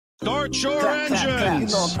Start your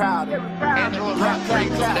engines. You know I'm proud of it. Angela,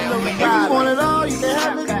 If you want it all, you can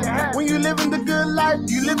have it. When you living the good life,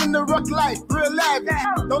 you living the rough life, real life.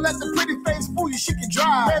 Don't let the pretty face fool you, she can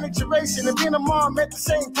drive. Penetration and being a mom at the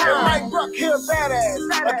same time. Like Ruch, here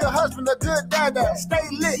badass. A good husband, a good dad. Stay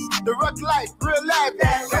lit, the rough life, real life.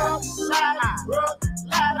 Rough life, rough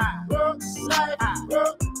life, rough life,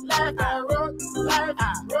 rough life, rough life,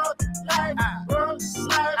 rough life, rough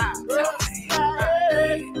life, rough life.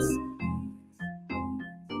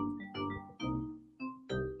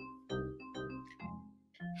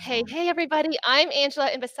 Hey, everybody. I'm Angela,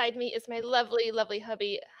 and beside me is my lovely, lovely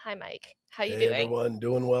hubby. Hi, Mike. How you doing? Everyone,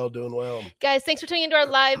 doing well. Guys, thanks for tuning into our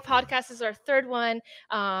live podcast. This is our third one.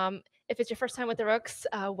 If it's your first time with the Rooks,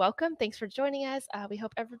 welcome. Thanks for joining us. We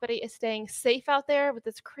hope everybody is staying safe out there with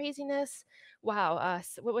this craziness. Wow.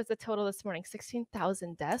 What was the total this morning?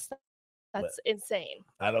 16,000 deaths. That's insane.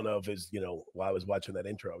 I don't know if it's, while I was watching that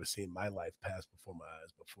intro, I was seeing my life pass before my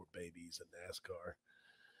eyes, before babies and NASCAR.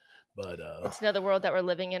 But it's another world that we're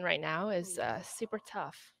living in right now is super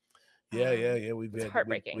tough. Yeah.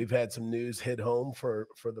 Heartbreaking. We've had some news hit home for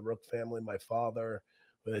the Ruch family. My father,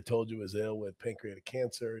 who I told you was ill with pancreatic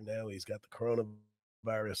cancer, now he's got the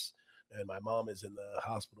coronavirus, and my mom is in the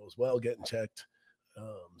hospital as well, getting checked.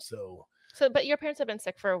 But your parents have been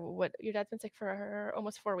sick for what? Your dad's been sick for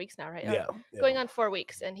almost 4 weeks now, right? Yeah. Going on 4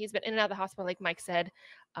 weeks, and he's been in and out of the hospital, like Mike said.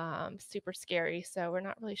 Super scary. So we're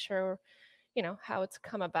not really sure, how it's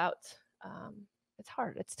come about. It's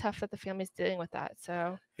hard. It's tough that the family's dealing with that.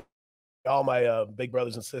 So all my big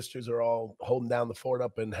brothers and sisters are all holding down the fort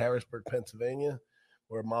up in Harrisburg, Pennsylvania,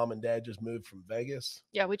 where mom and dad just moved from Vegas.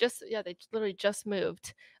 Yeah, they literally just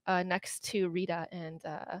moved next to Rita and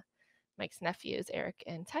Mike's nephews, Eric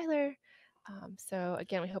and Tyler. So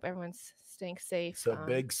again, we hope everyone's staying safe. So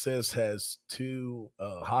big sis has two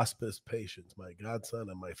hospice patients, my godson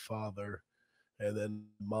and my father, and then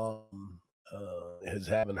mom is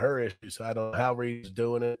having her issues. So I don't know how Rita's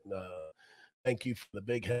doing it. Thank you for the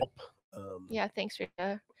big help. Yeah, thanks,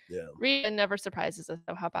 Rita. Yeah. Rita never surprises us,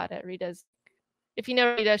 though. How about it? If you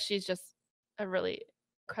know Rita, she's just a really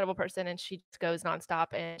incredible person, and she just goes nonstop,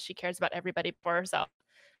 and she cares about everybody for herself.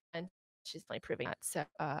 And she's definitely proving that. So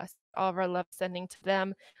all of our love sending to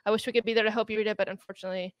them. I wish we could be there to help you, Rita, but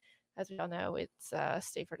unfortunately, as we all know, it's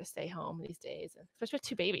safer to stay home these days, especially with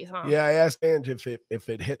two babies, huh? Yeah, I asked Ange if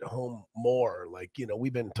it hit home more. Like,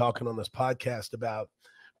 we've been talking on this podcast about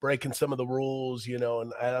breaking some of the rules,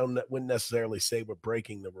 and I wouldn't necessarily say we're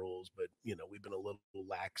breaking the rules, but we've been a little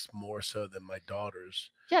lax more so than my daughters.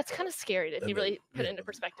 Yeah, it's kind of scary if you really put it into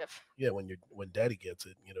perspective. Yeah, when daddy gets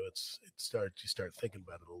it, you start thinking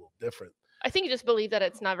about it a little different. I think you just believe that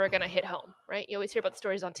it's never going to hit home, right? You always hear about the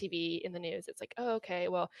stories on TV, in the news. It's like, oh, okay,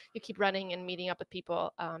 well, you keep running and meeting up with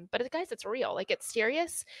people. But guys, it's real. Like, it's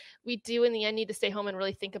serious. We do, in the end, need to stay home and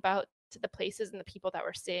really think about the places and the people that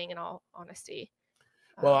we're seeing, in all honesty.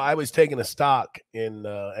 Well, I was taking a stock in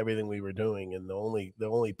everything we were doing, and the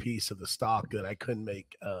only piece of the stock that I couldn't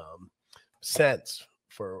make sense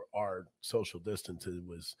for our social distances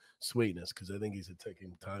was Sweetness, because I think he's a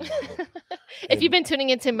ticking time bomb. If you've been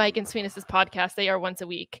tuning into Mike and Sweetness's podcast, they are once a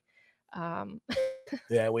week.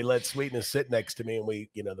 Yeah, we let Sweetness sit next to me, and we,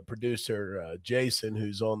 the producer Jason,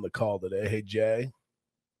 who's on the call today. Hey, Jay.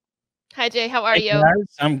 Hi, Jay. How are you?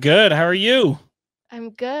 Guys. I'm good. How are you?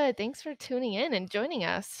 I'm good. Thanks for tuning in and joining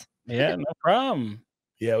us. Yeah, no problem.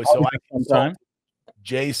 Yeah, so I consulted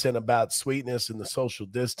Jason about Sweetness and the social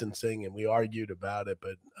distancing, and we argued about it,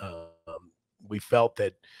 but we felt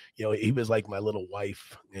that, he was like my little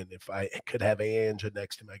wife, and if I could have Ange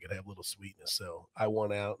next to him, I could have little Sweetness. So I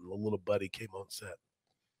went out, and the little buddy came on set.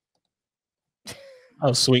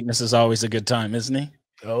 Oh, Sweetness is always a good time, isn't he?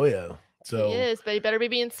 Oh, yeah. So he is, but he better be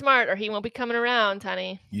being smart or he won't be coming around,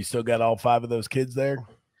 honey. You still got all 5 of those kids there?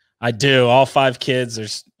 I do. All 5 kids.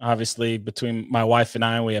 There's obviously, between my wife and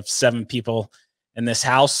I, we have 7 people in this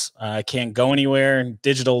house. I can't go anywhere.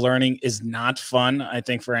 Digital learning is not fun, I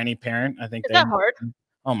think, for any parent. I think it's that hard.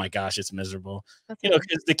 Oh my gosh, it's miserable.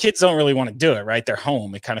 Because the kids don't really want to do it, right? They're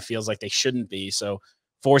home. It kind of feels like they shouldn't be. So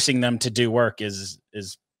forcing them to do work is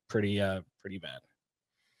pretty bad.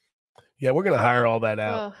 Yeah, we're gonna hire all that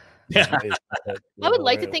out. Yeah. I would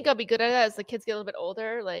like to think I'll be good at it as the kids get a little bit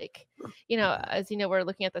older. Like, as you know, we're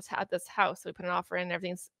looking at this house. We put an offer in, and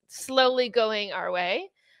everything's slowly going our way.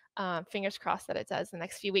 Fingers crossed that it does the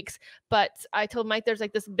next few weeks. But I told Mike there's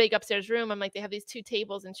like this big upstairs room. I'm like, they have these 2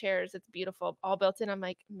 tables and chairs. It's beautiful, all built in. I'm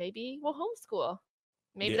like, maybe we'll homeschool.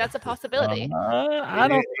 Maybe that's a possibility. I I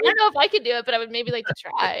don't know if I could do it, but I would maybe like to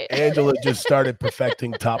try. Angela just started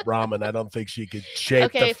perfecting top ramen. I don't think she could shape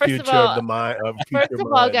Okay, the first future of all, of the mind. First of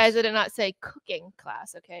all, guys, I did not say cooking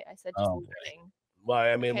class. Okay, I said just learning. Well,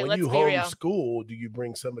 I mean, Okay, when let's you be real. homeschool, do you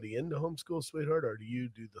bring somebody into homeschool, sweetheart, or do you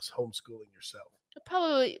do this homeschooling yourself?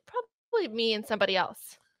 Probably me and somebody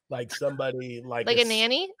else. Like somebody like a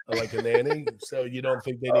nanny. Like a nanny. So you don't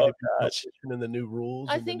think they need to be proficient in the new rules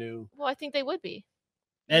I and think, the new? Well, I think they would be.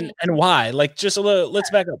 And why? Like, just a little. Let's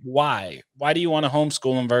back up. Why? Why do you want to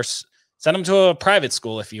homeschool them versus send them to a private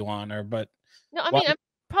school if you want, or but? No, I mean, I'm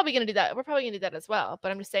probably gonna do that. We're probably gonna do that as well. But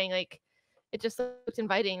I'm just saying, like, it just looked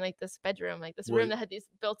inviting, like this bedroom, like this room that had these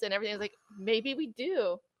built-in everything. I was like, maybe we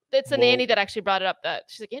do. It's a nanny that actually brought it up. That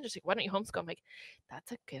she's like, Andrew, why don't you homeschool? I'm like,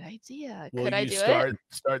 that's a good idea. Could I do it?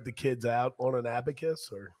 Start the kids out on an abacus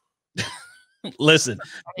or? Listen,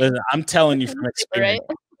 I'm telling you from experience.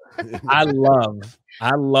 I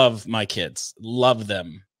love my kids, love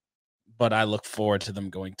them, but I look forward to them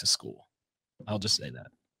going to school. I'll just say that.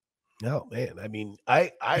 No, man. I mean,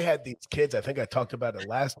 I had these kids. I think I talked about it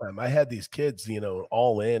last time. I had these kids,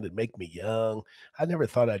 all in and make me young. I never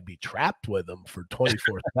thought I'd be trapped with them for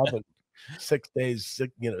 24/7, 6 days,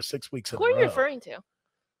 6 weeks. Who are you referring to?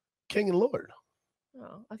 King and Lord.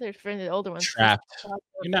 Oh, I thought you were referring to the older ones. Trapped.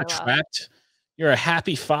 You're not trapped. You're a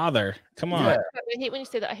happy father. Come on. Yeah. I hate when you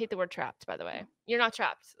say that. I hate the word trapped, by the way. You're not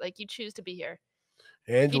trapped. Like, you choose to be here.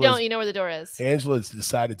 If you don't, you know where the door is. Angela's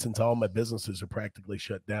decided, since all my businesses are practically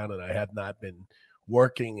shut down and I have not been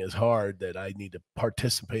working as hard, that I need to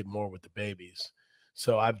participate more with the babies.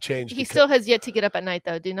 So I've changed. He still has yet to get up at night,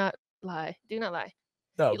 though. Do not lie. Do not lie.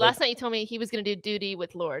 No, last night you told me he was going to do duty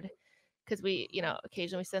with Lord. Because we,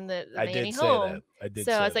 occasionally send the nanny home. I did.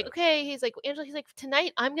 So I was like, okay. He's like, Angela. He's like,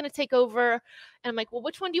 tonight I'm gonna take over. And I'm like, well,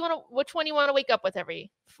 which one do you want to wake up with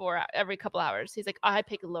every couple hours? He's like, I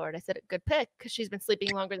pick Lord. I said, good pick, because she's been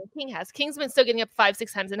sleeping longer than King has. King's been still getting up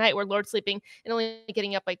 5-6 times a night, where Lord's sleeping and only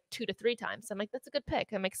getting up like 2 to 3 times. So I'm like, that's a good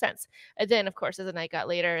pick. That makes sense. And then, of course, as the night got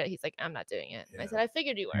later, he's like, I'm not doing it. And I said, I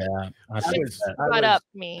figured you were.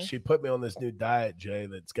 Yeah, she put me on this new diet, Jay,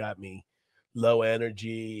 that's got me low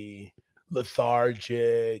energy,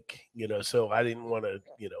 lethargic, so I didn't want to,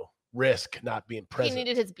 risk not being present. He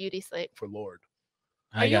needed his beauty sleep for Lord.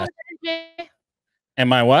 Are you on a diet?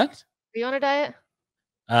 Am I what? Are you on a diet?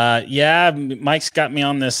 Yeah, Mike's got me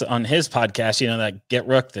on this on his podcast, that Get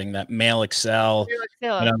Ruch thing, that Male Excel,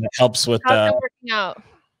 that helps with How's it working out?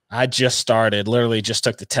 I just started, literally just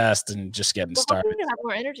took the test and just getting started. We're gonna have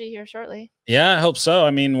more energy here shortly. Yeah, I hope so.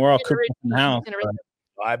 I mean, we're all cooped up now.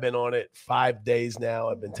 I've been on it 5 days now.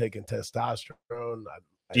 I've been taking testosterone.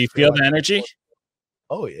 Do you feel the energy?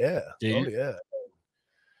 Oh yeah. Oh yeah.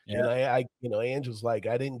 And I Angela's like,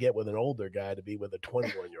 I didn't get with an older guy to be with a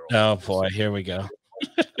 21-year-old. Oh boy, here we go.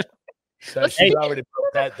 So she's already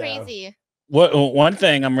put that crazy down. One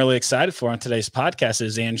thing I'm really excited for on today's podcast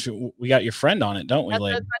is, Andrew, we got your friend on it, don't we,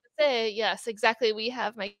 lady? That's what I was about to say. Yes, exactly. We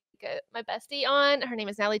have my bestie on. Her name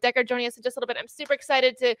is Natalie Decker, joining us in just a little bit. I'm super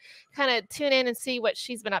excited to kind of tune in and see what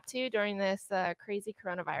she's been up to during this crazy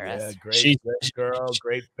coronavirus. Yeah, great girl,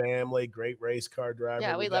 great family, great race car driver.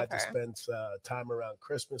 Yeah, we love her. To spend time around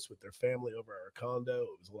Christmas with their family over at our condo.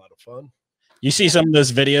 It was a lot of fun. You see some of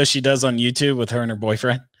those videos she does on YouTube with her and her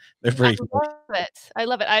boyfriend? They're pretty cool. I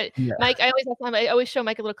love it. Mike, I always show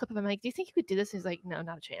Mike a little clip of him. I'm like, do you think you could do this? He's like, no,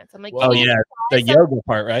 not a chance. I'm like, oh yeah, the yoga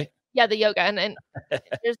part, right? Yeah, the yoga, and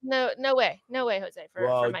there's no way, Jose,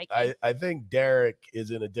 for Mike. I think Derek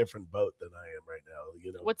is in a different boat than I am right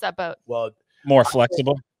now. What's that boat? Well, more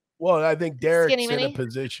flexible. Well, I think Derek's in a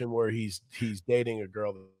position where he's dating a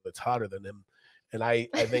girl that's hotter than him, and I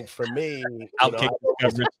think for me,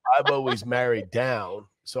 I've always married down,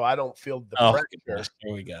 so I don't feel the pressure.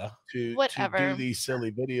 Here we go. To do these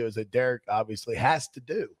silly videos that Derek obviously has to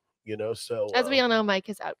do. So as we all know, Mike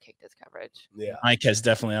has outkicked his coverage. Yeah, Mike has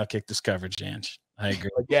definitely outkicked his coverage, Ange. I agree.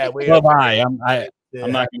 Yeah, I'm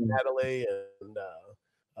not gonna... Natalie and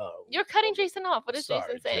you're cutting Jason off. What is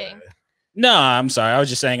Jason saying? Jay. No, I'm sorry. I was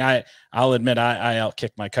just saying I'll admit I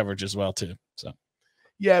outkicked my coverage as well too. So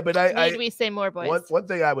yeah, but we say more, boys. One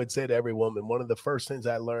thing I would say to every woman, one of the first things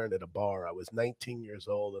I learned at a bar, I was 19 years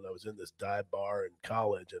old and I was in this dive bar in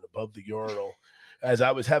college, and above the urinal, as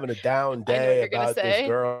I was having a down day about this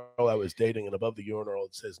girl I was dating, and above the urinal,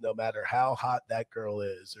 it says, no matter how hot that girl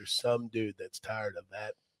is, there's some dude that's tired of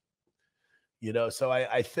that. So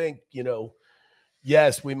I think,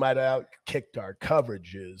 yes, we might have outkicked our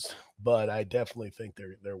coverages, but I definitely think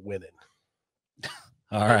they're winning.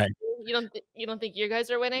 All right. You don't think you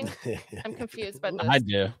guys are winning? I'm confused by this. I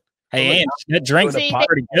do. Hey, Ange, that drink's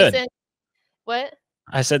pretty good. What?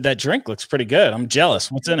 I said that drink looks pretty good. I'm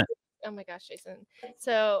jealous. What's in it? Oh my gosh, Jason.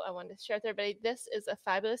 So I wanted to share with everybody. This is a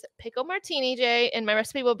fabulous pickle martini, Jay. And my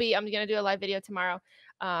recipe will be, I'm going to do a live video tomorrow.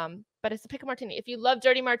 But it's a pickle martini. If you love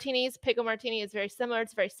dirty martinis, pickle martini is very similar.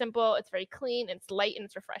 It's very simple. It's very clean. It's light and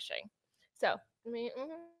it's refreshing. So, I mean,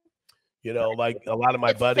 You know, like a lot of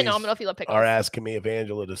my buddies phenomenal if you love pickles. are asking me if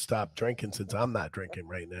Angela to stop drinking since I'm not drinking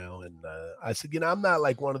right now. And I said, you know, I'm not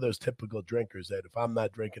like one of those typical drinkers that if I'm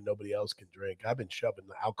not drinking, nobody else can drink. I've been shoving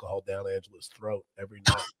the alcohol down Angela's throat every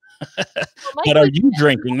night. But are you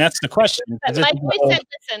drinking? That's the question. Mike always said,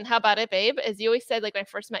 listen, how about it, babe? As you always said, like when I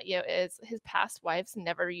first met you, is his past wives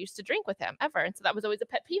never used to drink with him ever. And so that was always a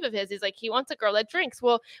pet peeve of his. He's like, he wants a girl that drinks.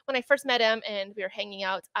 Well, when I first met him and we were hanging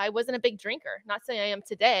out, I wasn't a big drinker. Not saying I am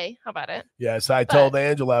today. How about it? Yes, I told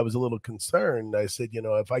Angela I was a little concerned. I said, you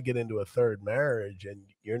know, if I get into a third marriage and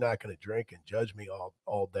you're not going to drink and judge me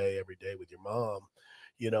all day, every day with your mom,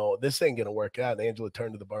 you know, this ain't going to work out. And Angela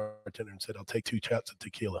turned to the bartender and said, I'll take 2 shots of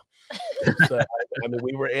tequila. So, I mean,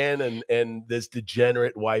 we were in and this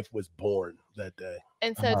degenerate wife was born that day.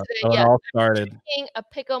 And so today, it all started. I'm drinking a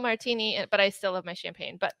pickle martini, but I still love my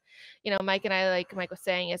champagne. But, you know, Mike and I, like Mike was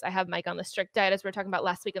saying, is I have Mike on the strict diet, as we were talking about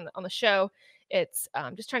last week on the show. It's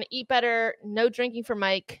just trying to eat better, no drinking for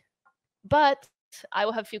Mike. But I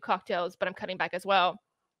will have a few cocktails, but I'm cutting back as well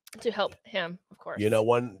to help him, of course. You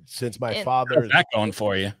know, since my father's that going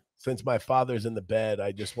for you. Since my father's in the bed,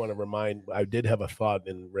 I just want to remind, I did have a thought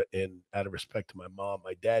in out of respect to my mom.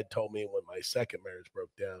 My dad told me when my second marriage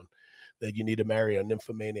broke down that you need to marry a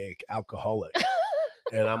nymphomaniac alcoholic.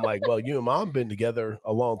 And I'm like, well, you and mom been together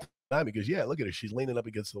a long time. Because, yeah, look at her. She's leaning up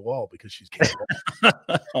against the wall because she's can't.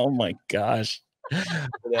 Oh, my gosh. You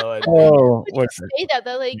know, and, say that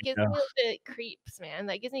though, like gives me the creeps, man.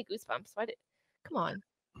 That gives me goosebumps. Come on,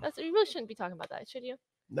 you really shouldn't be talking about that, should you?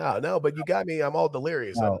 No, but you got me. I'm all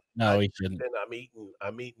delirious. No, he shouldn't.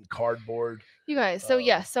 I'm eating cardboard. You guys, so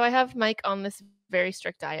so I have Mike on this very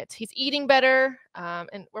strict diet. He's eating better,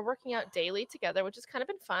 and we're working out daily together, which has kind of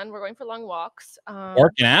been fun. We're going for long walks.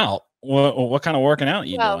 Working out? What kind of working out are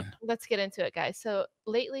you doing? Let's get into it, guys. So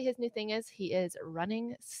lately, his new thing is he is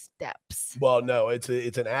running steps. Well, no, it's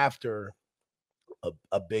an after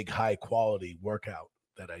a big high quality workout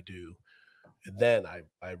that I do, and then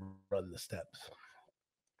I run the steps.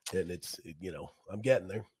 And it's, you know, I'm getting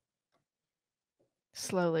there.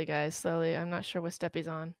 Slowly, guys, slowly. I'm not sure what step he's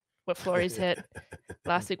on, what floor he's hit.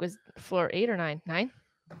 Last week was floor 8 or 9? 9?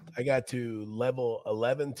 I got to level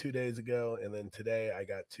 11 2 days ago, and then today I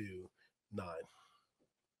got to 9.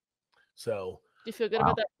 So. Do you feel good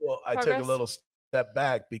about that? Well, I took a little step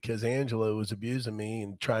back because Angela was abusing me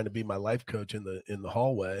and trying to be my life coach in the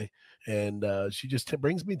hallway, and she just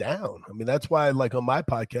brings me down. I mean, that's why, like on my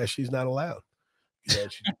podcast, she's not allowed. You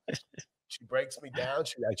know, she breaks me down.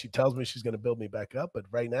 She tells me she's going to build me back up, but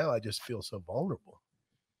right now I just feel so vulnerable.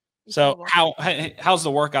 So how's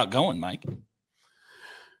the workout going, Mike?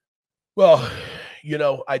 Well, you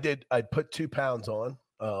know, I put 2 pounds on.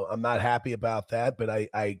 I'm not happy about that, but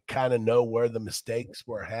I kind of know where the mistakes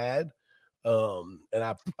were had. And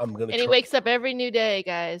I'm going to. And he wakes up every new day,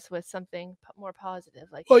 guys, with something more positive.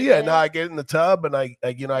 Like, well, yeah. Now I get in the tub and I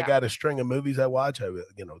got a string of movies I watch.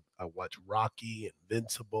 I watch Rocky,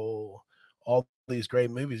 Invincible, all these great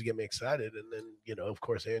movies get me excited. And then, you know, of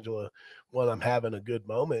course, Angela, when I'm having a good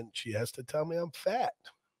moment, she has to tell me I'm fat.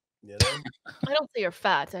 You know, I don't say you're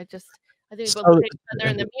fat. I think we both say each other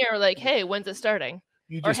in the mirror, like, hey, when's it starting?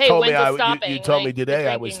 You just told me you told me today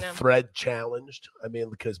I was thread challenged. I mean,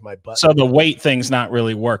 because my butt. So the weight thing's not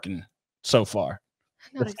really working so far.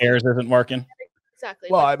 The stairs isn't working. Exactly.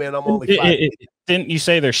 Well, I mean, I'm only 5. Didn't you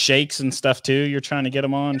say there's shakes and stuff too? You're trying to get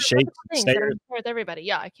them on shakes. Stairs with everybody.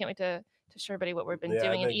 Yeah, I can't wait to show everybody what we've been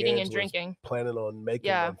doing and eating and drinking. Planning on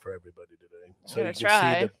making one for everybody today. So you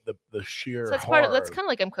can see the sheer. So that's kind of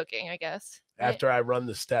like I'm cooking, I guess. After I run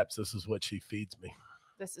the steps, this is what she feeds me.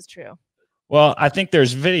 This is true. Well, I think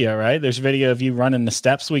there's video, right? There's video of you running the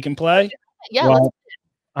steps we can play. Yeah. All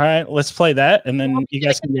right, let's play that, and then you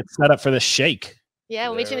guys can get set up for the shake. Yeah,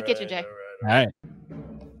 we'll meet you in the kitchen, Jay. All right.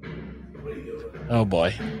 Oh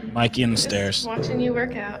boy, Mikey in the stairs. Watching you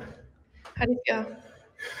work out. How do you feel?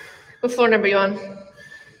 What floor number are you on?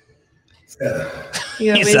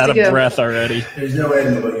 He's out of breath already. There's no way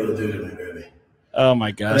nobody will do to me, baby. Oh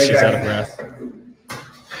my gosh, he's out of breath.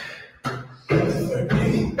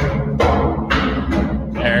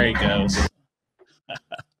 There he goes.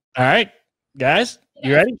 All right, guys,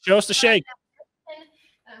 you ready? Show us the shake.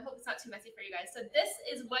 I hope it's not too messy for you guys. So this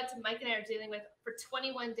is what Mike and I are dealing with for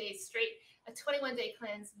 21 days straight. A 21-day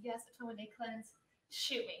cleanse. Yes, a 21-day cleanse.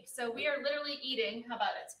 Shoot me. So we are literally eating, how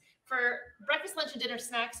about it? For breakfast, lunch, and dinner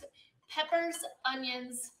snacks, peppers,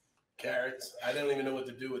 onions, carrots. I don't even know what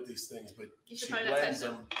to do with these things, but she blends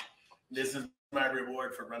them. This is my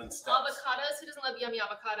reward for running stuff. Avocados. Who doesn't love yummy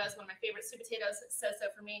avocados? One of my favorite. Sweet potatoes. So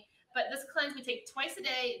for me. But this cleanse we take twice a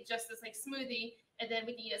day, just this like smoothie, and then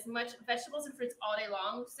we can eat as much vegetables and fruits all day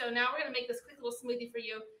long. So now we're gonna make this quick little smoothie for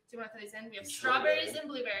you. Do you want to throw these in? We have strawberries and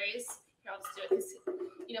blueberries. Here, I'll just do it because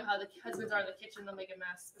you know how the husbands are in the kitchen; they'll make a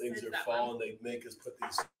mess. Things are falling. They make us put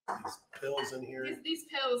these pills in here. These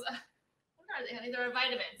pills. What are they, honey? They're a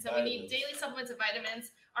vitamin. So we need daily supplements of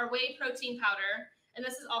vitamins. Our whey protein powder, and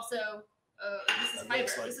this is also this is fiber.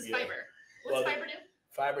 This is fiber. What's fiber do?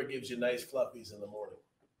 Fiber gives you nice fluffies in the morning.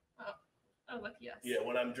 Oh, lucky us. Yeah,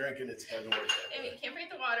 when I'm drinking, it's heavy work. And we can't forget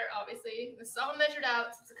the water, obviously. This is all measured out.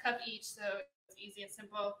 It's a cup each, so it's easy and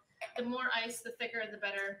simple. The more ice, the thicker, the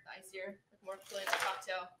better. The icier, the more filling the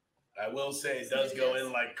cocktail. I will say it does go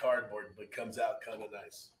in like cardboard, but comes out kind of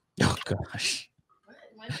nice. Oh gosh,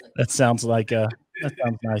 that sounds like that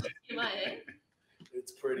sounds nice. You might, eh?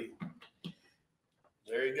 It's pretty.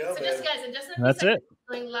 There you go. So just guys, and just that's it.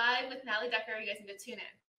 Going live with Natalie Decker. You guys need to tune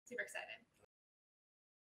in. Super excited.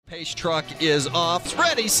 Pace truck is off.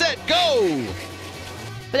 Ready, set, go!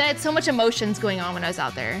 But I had so much emotions going on when I was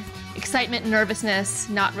out there. Excitement, nervousness,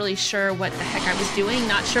 not really sure what the heck I was doing,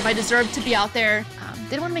 not sure if I deserved to be out there.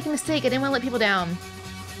 Didn't want to make a mistake. I didn't want to let people down.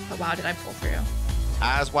 But wow, did I pull through.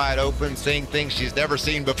 Eyes wide open, seeing things she's never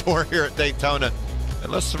seen before here at Daytona.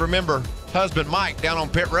 And let's remember, husband Mike down on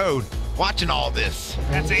pit road watching all this.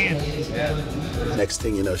 That's it. Yeah. Next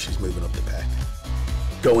thing you know, she's moving up the pack.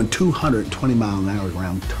 Going 220 mile an hour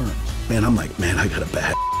round turns. Man, I'm like, man, I got a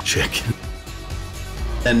bad chick.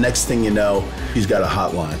 And next thing you know, she's got a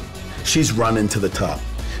hotline. She's running to the top.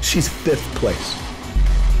 She's 5th place.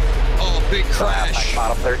 Oh, big crash.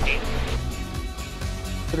 Bottom 13.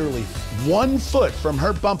 Literally 1 foot from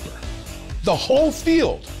her bumper, the whole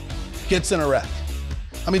field gets in a wreck.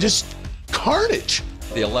 I mean, just carnage.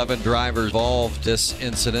 The 11 drivers involved this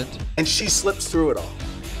incident. And she slips through it all.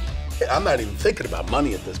 I'm not even thinking about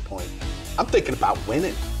money at this point. I'm thinking about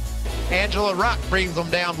winning. Angela Ruch brings them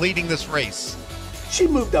down leading this race. She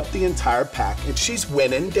moved up the entire pack and she's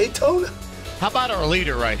winning Daytona. How about our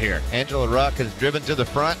leader right here? Angela Ruch has driven to the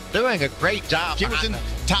front, doing a great job. She was in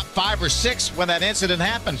top 5 or 6 when that incident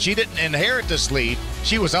happened. She didn't inherit this lead.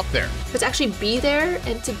 She was up there. But to actually be there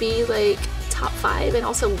and to be like top 5 and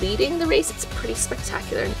also leading the race, it's pretty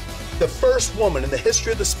spectacular. The first woman in the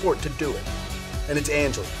history of the sport to do it. And it's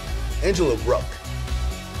Angela Ruch.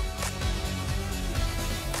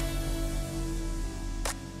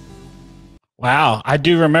 Wow, I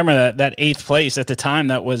do remember that 8th place at the time.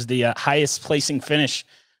 That was the highest placing finish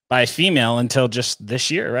by a female until just this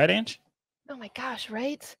year, right, Ange? Oh my gosh,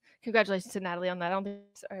 right? Congratulations to Natalie on that. I don't think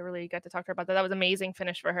I really got to talk to her about that. That was an amazing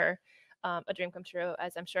finish for her. A dream come true,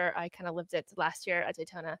 as I'm sure I kind of lived it last year at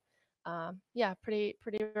Daytona. Yeah, pretty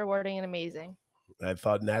rewarding and amazing. I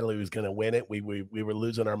thought Natalie was going to win it. We were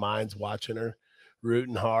losing our minds watching her,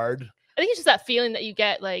 rooting hard. I think it's just that feeling that you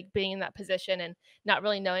get, like being in that position and not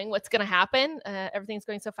really knowing what's going to happen. Everything's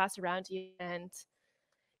going so fast around you, and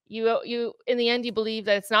you in the end you believe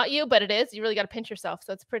that it's not you, but it is. You really got to pinch yourself.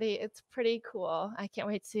 So it's pretty cool. I can't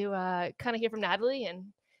wait to kind of hear from Natalie and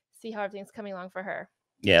see how everything's coming along for her.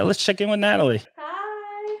 Yeah, let's check in with Natalie.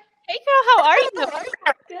 Hi. Hey girl, how are you?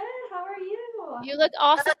 Good. How are you? You look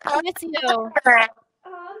awesome. I miss you.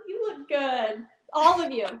 You look good. All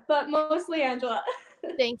of you, but mostly Angela.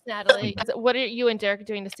 Thanks, Natalie. What are you and Derek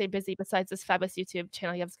doing to stay busy besides this fabulous YouTube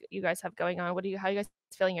channel you guys have going on? How are you guys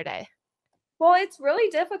feeling your day? Well, it's really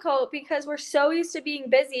difficult because we're so used to being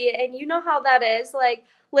busy, and you know how that is, like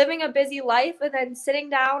living a busy life and then sitting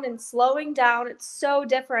down and slowing down. It's so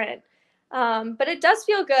different. But it does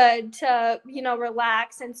feel good to,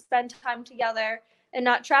 relax and spend time together and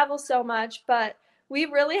not travel so much. But we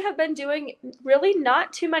really have been doing really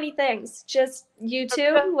not too many things, just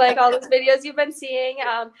YouTube, like all those videos you've been seeing.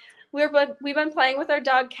 We've been playing with our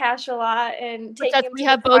dog Cash a lot and taking him we to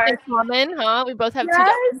have the both park. in common, huh? We both have Yes.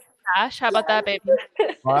 two dogs. Cash, how about that, baby?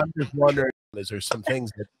 Well, I'm just wondering, is there some things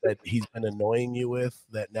that he's been annoying you with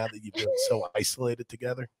that now that you've been so isolated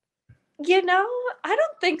together? I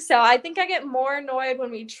don't think so. I think I get more annoyed when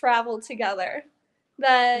we travel together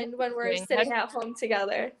than when we're sitting at home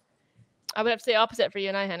together. I would have to say opposite for you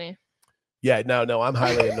and I, honey. Yeah, no, I'm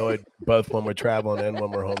highly annoyed both when we're traveling and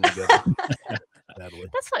when we're home together. Natalie.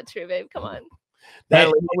 That's not true, babe. Come on.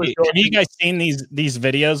 Natalie, have you guys seen these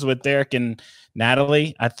videos with Derek and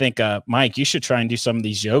Natalie? I think, Mike, you should try and do some of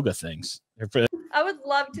these yoga things. I would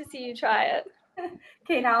love to see you try it.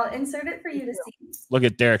 Okay, now I'll insert it for you to see. Look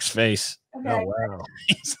at Derek's face. Okay. Oh, wow.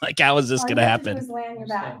 He's like, how is this All going you to have do happen? is lay on your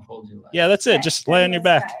back. Yeah, that's it. Okay, just lay on your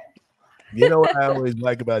let's back. try You know what I always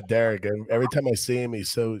like about Derek? Every time I see him, he's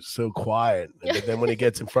so quiet. But then when he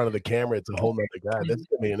gets in front of the camera, it's a whole nother guy. That's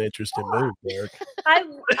gonna be an interesting move, Derek. I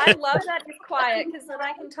love that he's quiet because then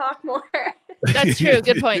I can talk more. That's true.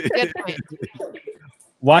 Good point. Good point.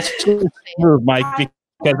 Watch this move, Mike,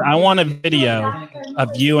 because I want a video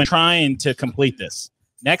of you and trying to complete this.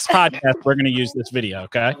 Next podcast, we're going to use this video,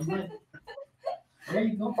 okay?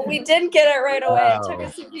 We didn't get it right away. Wow. It took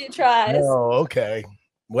us a few tries. Oh, okay.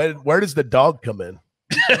 Where does the dog come in?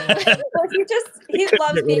 Well, he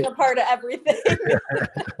loves being a part of everything.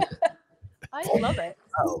 I love it.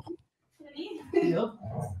 Oh. All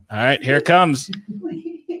right, here it comes.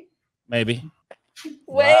 Maybe.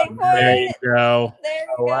 Wait for There it. you go. There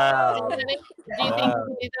we Wow. go. Do you think you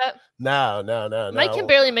can do that? No. Mike can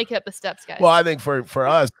barely make it up the steps, guys. Well, I think for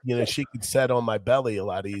us, she could set on my belly a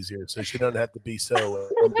lot easier, so she doesn't have to be so. I got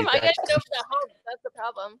to go for that home. That's the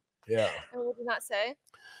problem. Yeah. And what did you not say?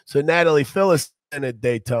 So Natalie, fill us in at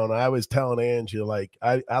Daytona. I was telling Angie, like,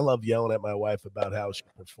 I love yelling at my wife about how she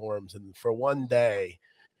performs, and for one day,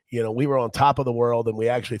 we were on top of the world, and we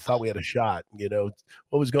actually thought we had a shot.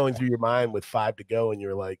 What was going through your mind with 5 to go, and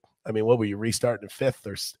you're like, I mean, what were you restarting 5th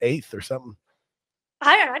or 8th or something?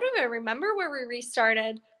 I don't even remember where we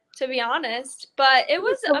restarted, to be honest, but it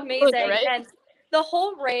was amazing. Right? And the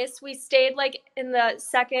whole race, we stayed like in the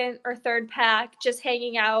 2nd or 3rd pack, just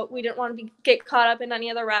hanging out. We didn't want to get caught up in any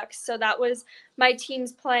of the wrecks. So that was my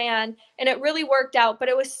team's plan. And it really worked out, but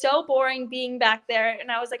it was so boring being back there.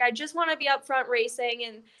 And I was like, I just want to be up front racing.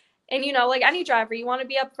 And like any driver, you want to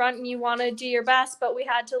be up front and you want to do your best, but we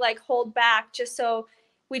had to like hold back just so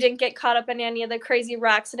we didn't get caught up in any of the crazy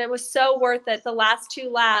wrecks. And it was so worth it. The last 2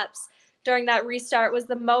 laps during that restart was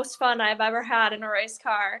the most fun I've ever had in a race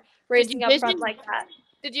car, racing up front like that.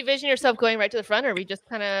 Did you vision yourself going right to the front, or were you just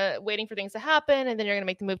kind of waiting for things to happen and then you're going to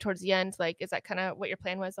make the move towards the end? Like, is that kind of what your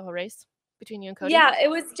plan was the whole race between you and Cody? Yeah, it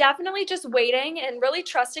was definitely just waiting and really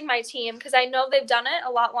trusting my team because I know they've done it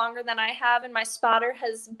a lot longer than I have. And my spotter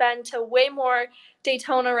has been to way more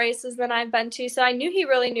Daytona races than I've been to. So I knew he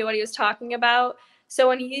really knew what he was talking about. So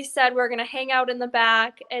when he said we're going to hang out in the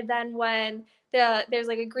back, and then when there's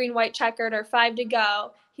like a green, white checkered or 5 to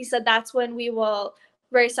go, he said that's when we will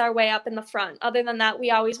race our way up in the front. Other than that, we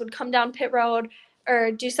always would come down pit road or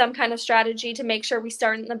do some kind of strategy to make sure we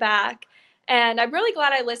start in the back. And I'm really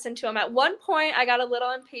glad I listened to him. At one point, I got a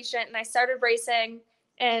little impatient and I started racing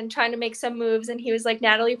and trying to make some moves. And he was like,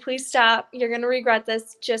 Natalie, please stop. You're going to regret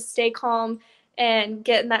this. Just stay calm and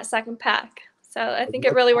get in that 2nd pack. So I think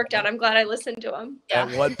it really worked out. I'm glad I listened to him.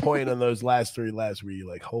 At what point on those last 3 laps were you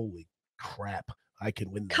like, holy crap, I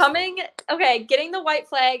can win this? Getting the white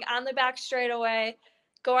flag on the back straightaway,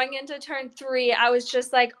 going into turn 3, I was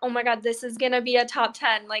just like, oh my God, this is going to be a top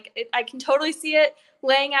 10. Like, I can totally see it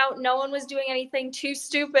laying out. No one was doing anything too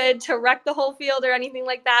stupid to wreck the whole field or anything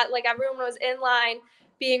like that. Like, everyone was in line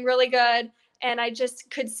being really good. And I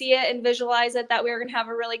just could see it and visualize it that we were going to have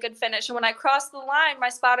a really good finish. And when I crossed the line, my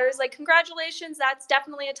spotter was like, congratulations, that's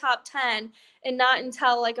definitely a top 10. And not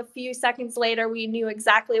until like a few seconds later, we knew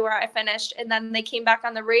exactly where I finished. And then they came back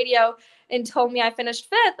on the radio and told me I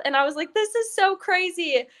finished 5th. And I was like, this is so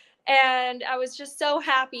crazy. And I was just so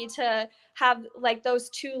happy to have like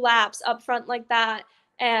those 2 laps up front like that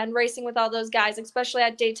and racing with all those guys, especially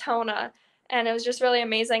at Daytona. And it was just really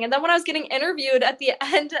amazing. And then when I was getting interviewed at the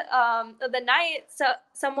end of the night, so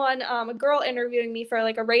someone, a girl interviewing me for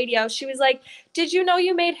like a radio, she was like, did you know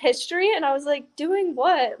you made history? And I was like, doing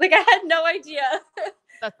what? Like, I had no idea.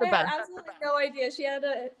 That's the I best. had absolutely no idea. She had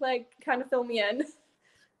to like kind of fill me in.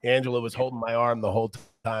 Angela was holding my arm the whole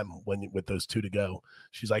time with those 2 to go.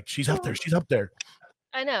 She's like, she's up there. She's up there.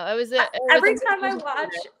 I know. Every time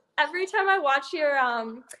I watch your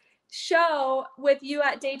show with you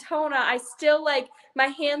at Daytona, I still like my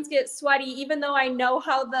hands get sweaty even though I know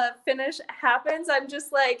how the finish happens. I'm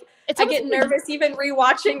just like I get nervous even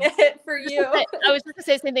rewatching it for you. I was just gonna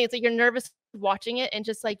say the same thing. It's like you're nervous watching it, and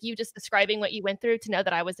just like you just describing what you went through to know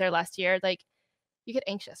that I was there last year, like you get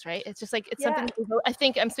anxious, right? It's just like it's something I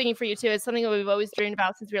think I'm speaking for you too. It's something that we've always dreamed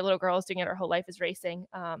about since we were little girls, doing it our whole life is racing.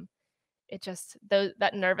 It just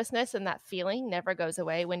that nervousness and that feeling never goes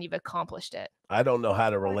away when you've accomplished it. I don't know how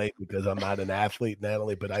to relate because I'm not an athlete,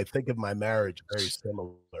 Natalie, but I think of my marriage very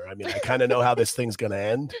similar. I mean, I kind of know how this thing's going to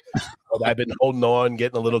end. But I've been holding on,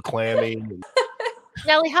 getting a little clammy.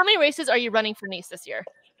 Natalie, how many races are you running for Nice this year?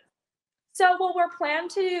 So, well, we're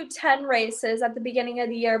planned to do 10 races at the beginning of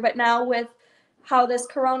the year, but now with how this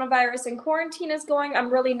coronavirus and quarantine is going, I'm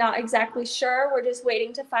really not exactly sure. We're just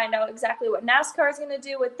waiting to find out exactly what NASCAR is going to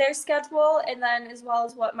do with their schedule, and then as well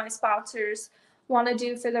as what my sponsors want to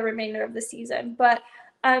do for the remainder of the season. But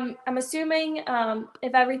I'm assuming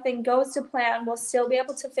if everything goes to plan, we'll still be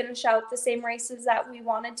able to finish out the same races that we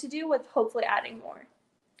wanted to do, with hopefully adding more.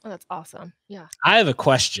 Oh, that's awesome. Yeah. I have a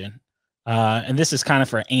question. And this is kind of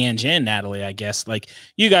for Ange and Natalie, I guess. Like,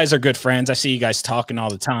 you guys are good friends. I see you guys talking all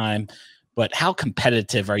the time, but how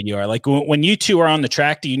competitive are you? Like, when you two are on the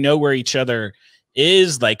track, do you know where each other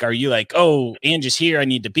is? Like, are you like, oh, Ange is here, I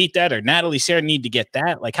need to beat that, or Natalie's here, I need to get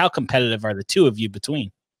that? Like, how competitive are the two of you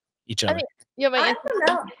between each other? I don't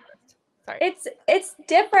know. Sorry. It's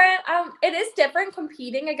different. It is different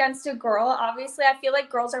competing against a girl. Obviously, I feel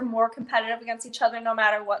like girls are more competitive against each other no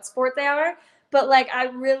matter what sport they are. But like, I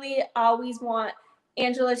really always want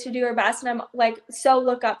Angela to do her best, and I'm like so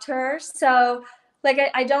look up to her. So like,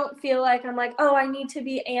 I don't feel like I'm like, oh, I need to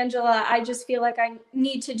be Angela. I just feel like I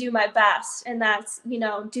need to do my best, and that's, you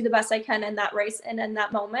know, do the best I can in that race and in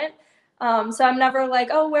that moment. So I'm never like,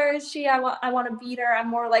 oh, where is she? I want to beat her. I'm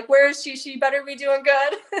more like, where is she? She better be doing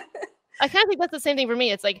good. I kind of think that's the same thing for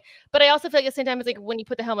me. It's like, but I also feel like at the same time, it's like when you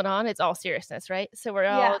put the helmet on, it's all seriousness, right? So we're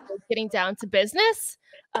all getting down to business.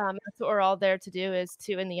 That's what we're all there to do, is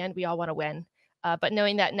to, in the end, we all want to win. But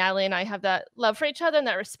knowing that Natalie and I have that love for each other and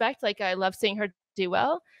that respect, like I love seeing her do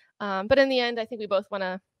well. But in the end, I think we both want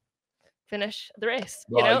to finish the race.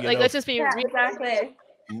 Well, Like, let's just be exactly.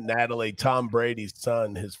 Natalie, Tom Brady's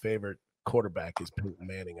son, his favorite quarterback is Peyton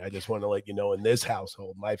Manning. I just want to let you know, in this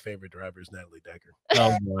household, my favorite driver is Natalie Decker.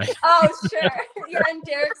 Oh boy. Oh sure. Yeah, and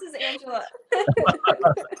Derek's is Angela.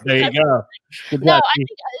 There you go. No,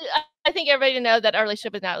 I think everybody to know that our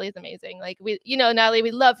relationship with Natalie is amazing. Like, we, you know, Natalie,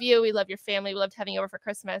 we love you. We love your family. We loved having you over for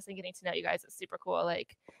Christmas and getting to know you guys. It's super cool.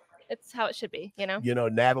 Like, it's how it should be, you know? You know,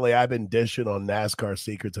 Natalie, I've been dishing on NASCAR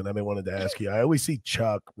secrets, and I've been wanting to ask you. I always see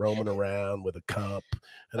Chuck roaming around with a cup,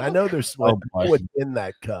 and I know there's what's in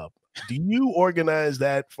that cup. Do you organize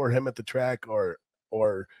that for him at the track, or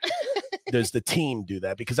does the team do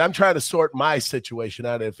that? Because I'm trying to sort my situation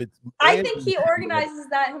out. If it's, I think he organizes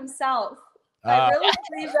that himself. I really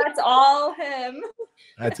believe that's all him.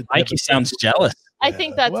 Mikey sounds jealous. I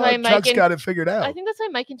think that's why Mike Chuck's got it figured out. I think that's why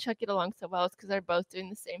Mike and Chuck get along so well. It's because they're both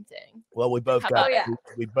doing the same thing. Well, we both got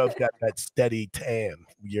that steady tan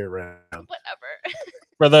year round. Whatever.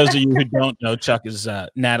 For those of you who don't know, Chuck is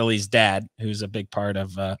Natalie's dad, who's a big part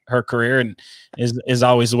of her career and is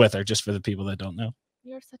always with her. Just for the people that don't know.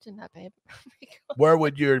 You're such a nut, babe. Where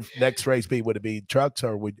would your next race be? Would it be trucks,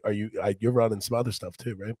 or you're running some other stuff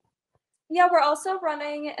too, right? Yeah, we're also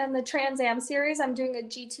running in the Trans Am series. I'm doing a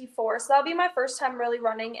GT4, so that'll be my first time really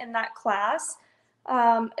running in that class.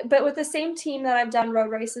 But with the same team that I've done road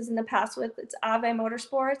races in the past with, it's Ave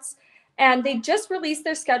Motorsports. And they just released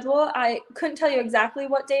their schedule. I couldn't tell you exactly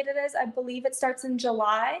what date it is. I believe it starts in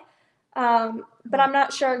July. But I'm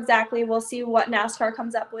not sure exactly. We'll see what NASCAR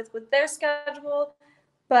comes up with their schedule.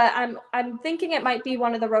 But I'm thinking it might be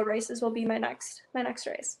one of the road races will be my next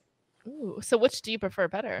race. Ooh, so which do you prefer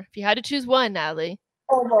better? If you had to choose one, Natalie.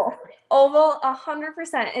 Oval,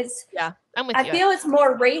 100%. Yeah, I'm with you. I feel it's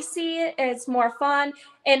more racy, it's more fun,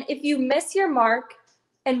 and if you miss your mark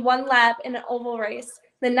in one lap in an oval race,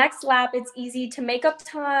 the next lap it's easy to make up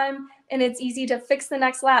time and it's easy to fix the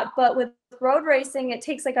next lap. But with road racing, it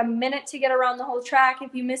takes like a minute to get around the whole track.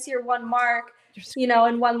 If you miss your one mark, you know,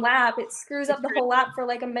 in one lap, it screws up the whole lap for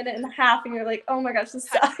like a minute and a half, and you're like, oh my gosh, this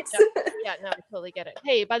sucks. Yeah, no, I totally get it.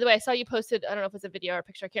 Hey, by the way, I saw you posted, I don't know if it's a video or a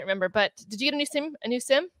picture, I can't remember, but did you get a new sim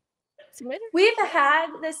simulator? We've had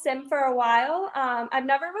the sim for a while. I've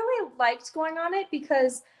never really liked going on it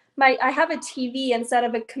because I have a TV instead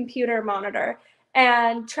of a computer monitor.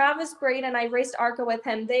 And Travis Braden, I raced ARCA with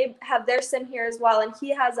him. They have their sim here as well, and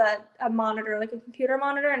he has a monitor, like a computer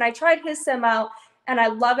monitor. And I tried his sim out, and I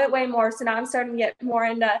love it way more. So now I'm starting to get more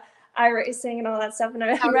into iRacing and all that stuff, and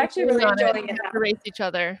I'm actually really enjoying it now. To race each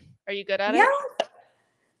other. Are you good at it?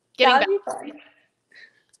 Yeah, that'd be fun.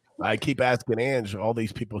 I keep asking Ange. All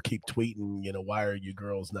these people keep tweeting, you know, why are you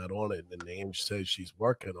girls not on it? And Ange says she's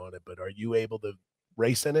working on it. But are you able to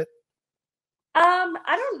race in it?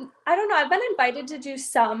 I don't know. I've been invited to do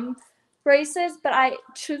some races, but I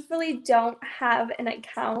truthfully don't have an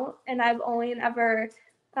account, and I've only ever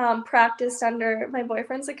practiced under my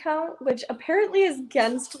boyfriend's account, which apparently is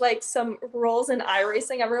against like some rules in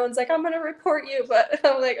iRacing. Everyone's like, I'm gonna report you, but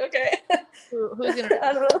I'm like, okay. Who's gonna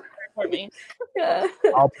I don't know. report me? Yeah.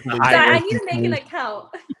 I need to make an account.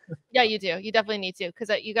 Yeah, you do. You definitely need to, because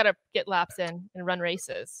you got to get laps in and run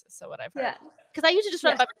races. So what I've heard. Yeah. Because I usually just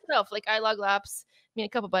run by myself. Like, I log laps. Me and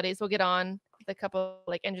a couple buddies will get on with a couple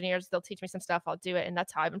like engineers. They'll teach me some stuff. I'll do it, and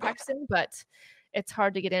that's how I've been practicing. But it's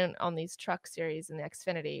hard to get in on these truck series in the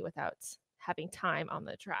Xfinity without having time on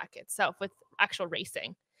the track itself with actual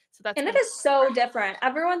racing. So that's it is so different.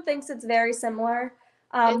 Everyone thinks it's very similar.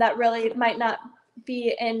 that really might not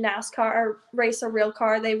be in NASCAR or race a real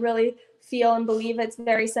car. They really feel and believe it's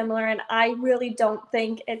very similar. And I really don't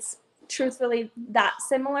think it's truthfully that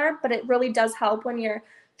similar, but it really does help when you're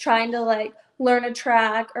trying to like learn a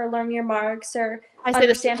track or learn your marks or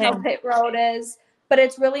understand how pit road is. But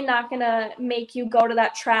it's really not going to make you go to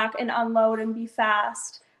that track and unload and be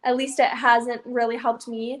fast. At least it hasn't really helped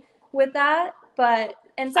me with that.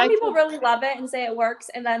 And some people really love it and say it works.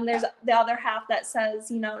 And then there's the other half that says,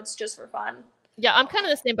 you know, it's just for fun. Yeah, I'm kind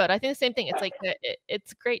of the same boat. I think the same thing. It's like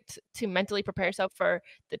it's great to mentally prepare yourself for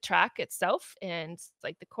the track itself and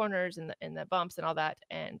like the corners and the bumps and all that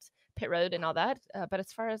and pit road and all that. But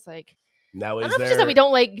as far as like, now, I don't know if it's just that we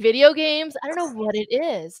don't like video games. I don't know what it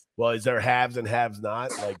is. Well, is there haves and haves not?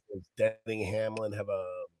 Like, does Denny Hamlin have a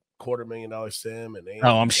 $250,000 sim? And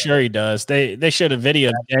I'm sure he does. They should have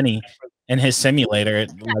videoed Denny in his simulator.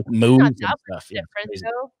 It like moves and stuff. Different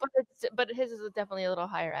though, but his is definitely a little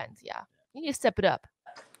higher end. Yeah, you need to step it up.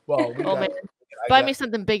 Well, man, buy me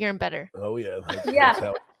something bigger and better. Oh yeah,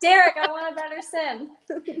 yeah. Derek, I want a better sim.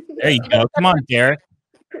 There you go. Come on, Derek.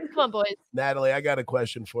 Come on, boys. Natalie, I got a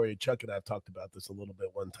question for you. Chuck and I've talked about this a little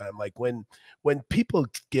bit one time. Like when people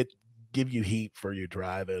give you heat for your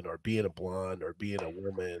driving or being a blonde or being a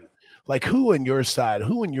woman, like who on your side,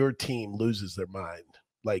 who on your team loses their mind?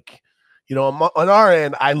 Like, you know, on our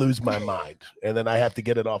end, I lose my mind and then I have to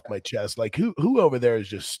get it off my chest. Like who over there is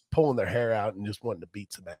just pulling their hair out and just wanting to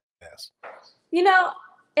beat some ass? You know,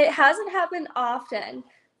 it hasn't happened often,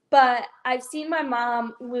 but I've seen my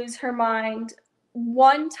mom lose her mind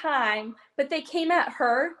one time, but they came at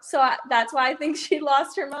her. So that's why I think she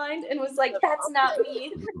lost her mind and was like, that's not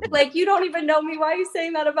me. Like, you don't even know me. Why are you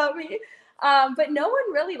saying that about me? But no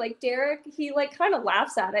one really, like Derek, he like kind of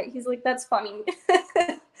laughs at it. He's like, that's funny.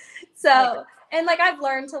 So, and like, I've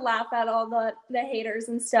learned to laugh at all the haters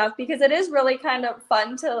and stuff because it is really kind of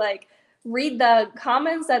fun to like read the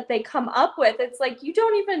comments that they come up with. It's like, you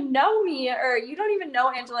don't even know me or you don't even know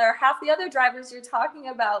Angela or half the other drivers you're talking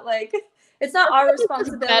about. Like, it's not our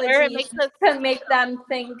responsibility to make them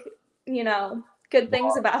think, you know, good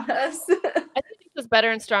things about us. I think it's better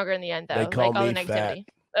and stronger in the end, though. They call like all me the negativity.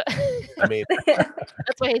 I mean,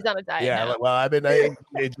 that's why he's on a diet. Yeah, now. well, I mean,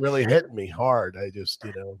 it really hit me hard. I just,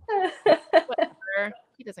 you know, whatever.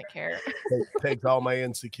 He doesn't care. Takes all my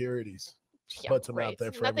insecurities, puts them out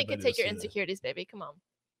there for nothing can take your to insecurities, baby. Come on,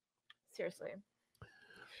 seriously.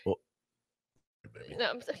 Well,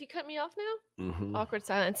 no, he cut me off now. Mm-hmm. Awkward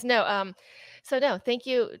silence. No, so no, thank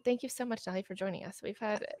you so much, Dolly, for joining us. We've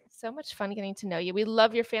had so much fun getting to know you. We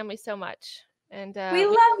love your family so much. And we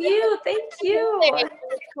love you. Thank you. If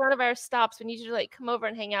coronavirus stops, we need you to like come over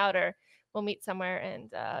and hang out, or we'll meet somewhere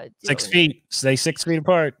and 6 feet. Stay 6 feet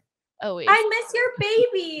apart. Always. I miss your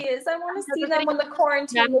babies. I want to see them when the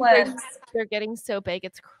quarantine lifts. They're getting so big,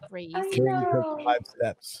 it's crazy. I know. 5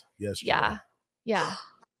 steps. Yes. Yeah.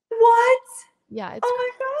 What? Yeah. It's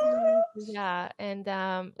oh my god. Yeah.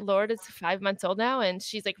 And Lord is 5 months old now, and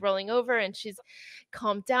she's like rolling over, and she's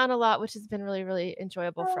calmed down a lot, which has been really, really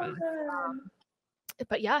enjoyable for us.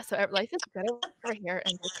 But yeah, so life is good over here,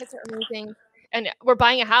 and the kids are amazing, and we're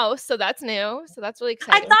buying a house, so that's new, so that's really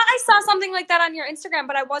exciting. I thought I saw something like that on your Instagram,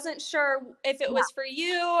 but I wasn't sure if it was for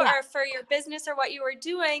you or for your business or what you were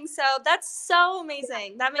doing. So that's so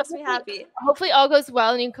amazing. That makes me happy. Hopefully all goes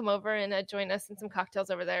well, and you can come over and join us in some cocktails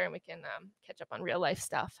over there, and we can catch up on real life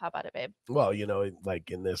stuff. How about it, babe? Well, you know, like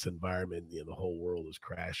in this environment, you know, the whole world is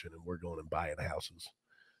crashing, and we're going and buying houses.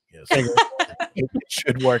 Yes, it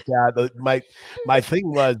should work out. My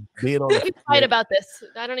thing was being on. We fight about this.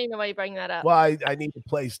 I don't even know why you bring that up. Well, I need a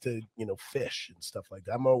place to, you know, fish and stuff like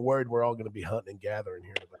that. I'm more worried we're all going to be hunting and gathering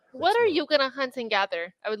here. What are you going to hunt and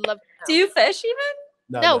gather? I would love to know. Do you fish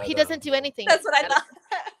even? No, he doesn't do anything. That's what I thought.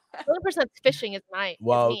 The only person that's fishing is mine.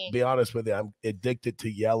 Well, be honest with you, I'm addicted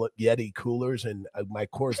to Yeti coolers, and my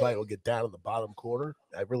Coors Light will get down in the bottom corner.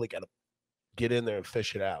 I really got to get in there and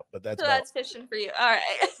fish it out. But that's fishing for you. All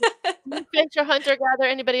right. You fish or hunt or gather?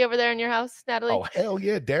 Anybody over there in your house, Natalie? Oh hell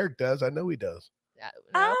yeah, Derek does. I know he does.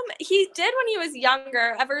 No. He did when he was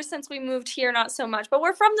younger. Ever since we moved here, not so much. But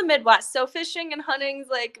we're from the Midwest, so fishing and hunting is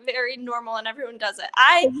like very normal, and everyone does it.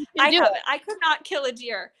 I haven't. I could not kill a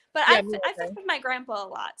deer, but I fish with my grandpa a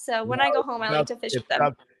lot. So when I go home, I like to fish with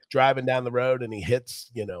them. Driving down the road and he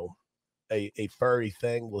hits, you know, a furry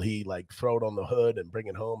thing. Will he like throw it on the hood and bring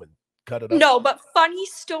it home and cut it up? No, but funny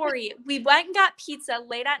story. We went and got pizza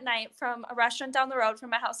late at night from a restaurant down the road from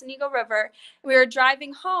my house in Eagle River. We were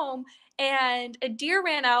driving home, and a deer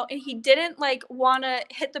ran out, and he didn't like want to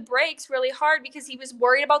hit the brakes really hard because he was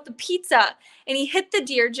worried about the pizza, and he hit the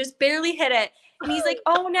deer, just barely hit it. And he's like,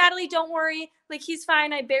 "Oh, Natalie, don't worry. Like, he's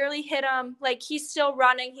fine. I barely hit him. Like, he's still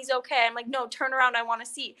running. He's okay." I'm like, "No, turn around. I want to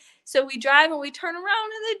see." So we drive and we turn around,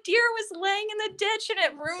 and the deer was laying in the ditch, and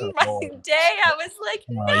it ruined my day. I was like,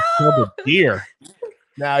 He killed a "No." deer.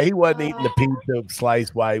 Now, he wasn't eating the pizza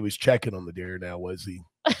slice while he was checking on the deer, now, was he?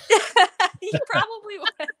 He probably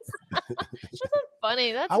was. That's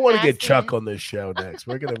funny. That's I want to get nasty. Chuck on this show next.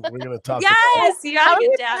 We're gonna talk. Yes, you How gotta are get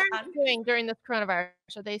your Dad parents on. doing during this coronavirus?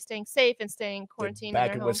 Are they staying safe and staying quarantined back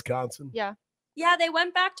in in their home? Wisconsin. Yeah. Yeah, they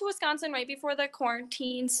went back to Wisconsin right before the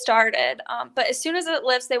quarantine started. But as soon as it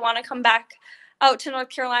lifts, they want to come back out to North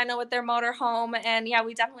Carolina with their motorhome. And yeah,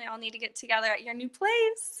 we definitely all need to get together at your new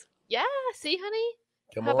place. Yeah. See, honey.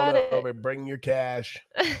 Come How on about it? over, bring your cash.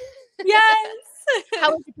 Yes.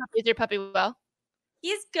 How is your puppy? Is your puppy well?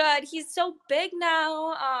 He's good. He's so big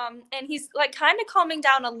now. And he's like kind of calming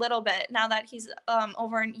down a little bit now that he's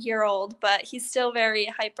over a year old, but he's still very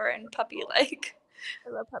hyper and puppy like. I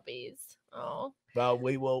love puppies. Oh. Well,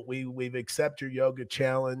 we've accepted your yoga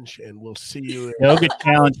challenge, and we'll see you. Yoga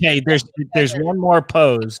challenge. Hey, there's one more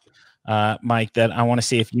pose, Mike, that I want to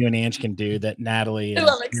see if you and Ange can do that Natalie.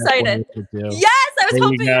 I'm excited. Could do. Yes, I was There you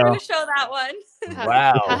hoping you were go. going to show that one.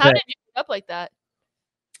 Wow. How did you get up like that?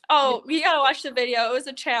 Oh, you gotta watch the video. It was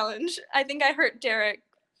a challenge. I think I hurt Derek.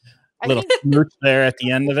 Little smooch there at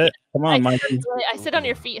the end of it. Come on, Mike. I sit on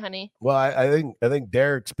your feet, honey. Well, I think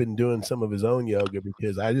Derek's been doing some of his own yoga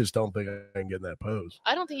because I just don't think I can get in that pose.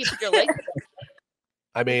 I don't think you put your legs.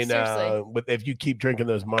 I mean, Seriously. but if you keep drinking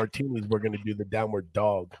those martinis, we're going to do the downward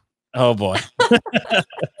dog. Oh boy.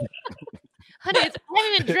 Honey, I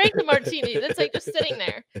haven't even drank the martini. That's like just sitting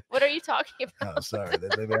there. What are you talking about? Oh, sorry.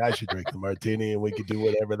 Then maybe I should drink the martini and we could do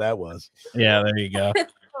whatever that was. Yeah, there you go.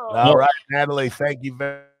 All right, Natalie, thank you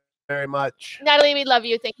very, very much. Natalie, we love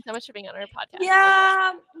you. Thank you so much for being on our podcast.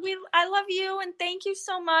 Yeah, I love you and thank you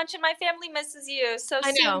so much. And my family misses you. So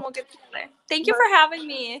I soon know. we'll get together. Thank you for having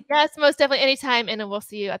me. Yes, most definitely anytime. And we'll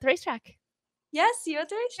see you at the racetrack. Yes, see you at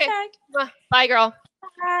the racetrack. Bye, girl.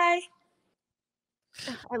 Bye.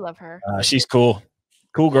 I love her. She's cool.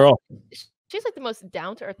 Cool girl. She's like the most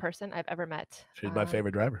down-to-earth person I've ever met. She's my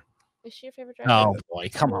favorite driver. Is she your favorite driver? Oh boy,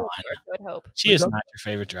 come on. I would hope. She is not your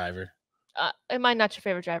favorite driver. Am I not your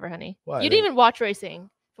favorite driver, honey? Why? You didn't even watch racing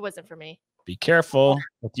if it wasn't for me. Be careful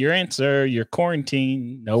with your answer. You're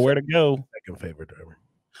quarantined. Nowhere to go. Second favorite driver.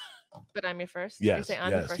 But I'm your first. Yes, You're saying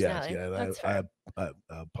I'm the first, Natalie. yeah. That's fair.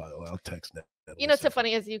 I'll text Natalie. You know, it's so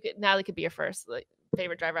funny as Natalie could be your first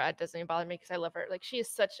favorite driver. It doesn't even bother me because I love her. Like, she is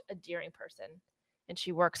such a daring person, and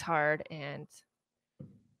she works hard, and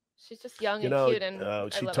she's just young and cute.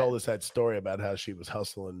 And she told us that story about how she was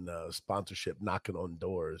hustling sponsorship, knocking on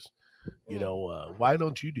doors. You know, why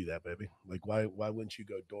don't you do that, baby? Like, why wouldn't you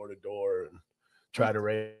go door to door and try to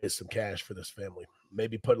raise some cash for this family?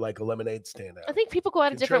 Maybe put like a lemonade stand out. I think people go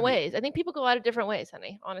out of different ways.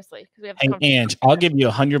 Honey, honestly. We have Hey, Ange, I'll give you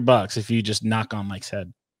 $100 if you just knock on Mike's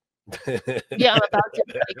head. Yeah, I'm about to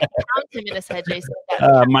pound him in his head, Jason.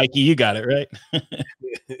 Mikey, you got it, right?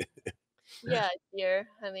 Yeah, dear,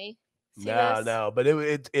 honey. No, but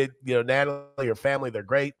it Natalie, her family, they're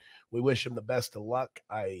great. We wish them the best of luck.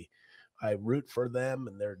 I root for them,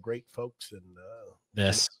 and they're great folks. And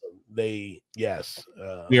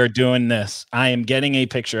we are doing this. I am getting a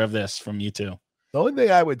picture of this from you two. The only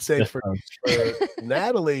thing I would say for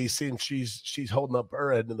Natalie, since she's holding up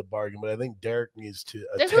her end of the bargain, but I think Derek needs to.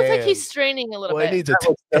 It looks like he's straining a little bit. He needs a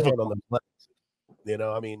tan on the legs. You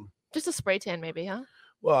know, I mean, just a spray tan, maybe, huh?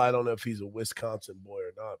 Well, I don't know if he's a Wisconsin boy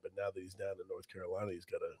or not, but now that he's down in North Carolina, he's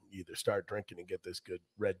got to either start drinking and get this good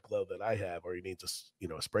red glow that I have, or he needs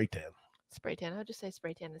a spray tan. Spray tan. I'll just say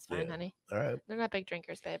spray tan is fine, honey. All right. They're not big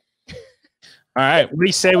drinkers, babe. All right. What do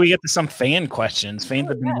you say we get to some fan questions? Fans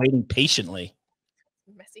have been waiting patiently.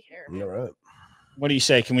 Messy hair. All right. What do you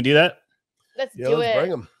say? Can we do that? Let's do let's it.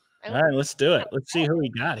 Bring them. All right, let's do it. Let's see who we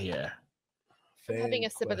got here. I'm having a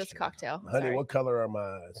sip of this cocktail. Honey, Sorry. what color are my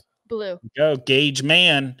eyes? Blue. Go, Gage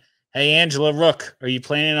Man. Hey, Angela Ruch, are you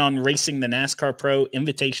planning on racing the NASCAR Pro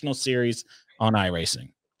Invitational Series on iRacing?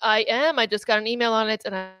 I am. I just got an email on it,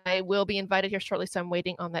 and I will be invited here shortly. So I'm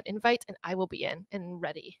waiting on that invite, and I will be in and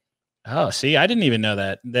ready. Oh, see, I didn't even know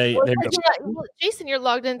that. Jason, you're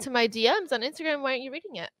logged into my DMs on Instagram. Why aren't you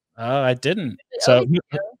reading it? Oh, I didn't. So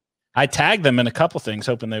I tagged them in a couple things,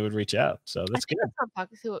 hoping they would reach out. So that's good.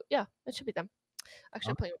 Yeah, it should be them. Actually,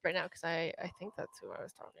 I'm playing with right now because I think that's who I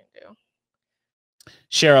was talking to.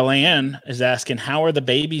 Cheryl Ann is asking, how are the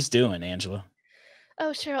babies doing, Angela? Oh,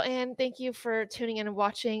 Cheryl Ann, thank you for tuning in and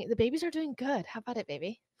watching. The babies are doing good. How about it,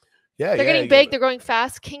 baby? Yeah, they're getting big. They're growing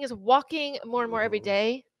fast. King is walking more and more every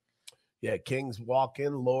day. Yeah, King's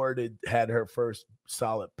walking. Lord had her first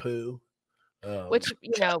solid poo. Which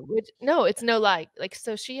no, it's no lie. Like,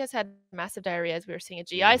 so she has had massive diarrhea. As we were seeing a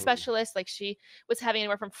GI specialist, like she was having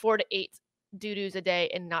anywhere from 4 to 8 doo-doos a day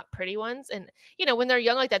and not pretty ones. And when they're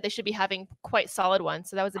young like that, they should be having quite solid ones.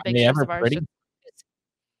 So that was a big stress of ours.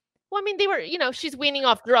 Well, I mean, they were, she's weaning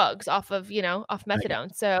off drugs, off of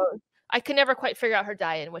methadone. So I could never quite figure out her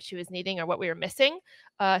diet and what she was needing or what we were missing.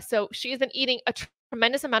 So she has been eating a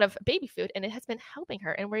tremendous amount of baby food, and it has been helping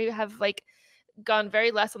her. And we have gone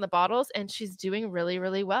very less on the bottles, and she's doing really,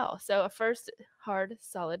 really well. So a first hard,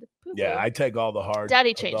 solid poo. Yeah, I take all the hard,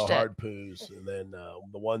 Daddy changed the hard poos, and then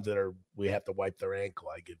the ones that we have to wipe their ankle,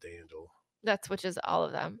 I give to Angela. Which is all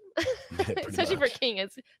of them, especially for King,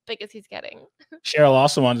 as big as he's getting. Cheryl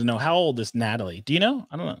also wanted to know, how old is Natalie? Do you know?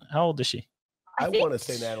 I don't know. How old is she? I want to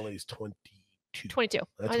say Natalie's 22. 22.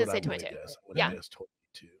 That's I was going to say 22. Yeah.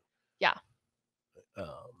 22. Yeah.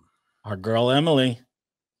 Our girl Emily.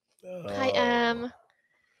 Hi, Em.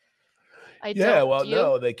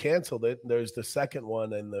 No, they canceled it. There's the second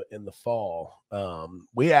one in the fall.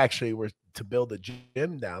 We actually were to build a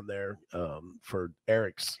gym down there for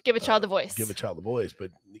Eric's Give a Child a Voice. Give a Child a Voice, but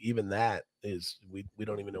even that is we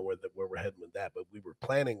don't even know where we're heading with that. But we were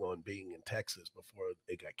planning on being in Texas before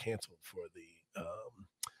it got canceled for the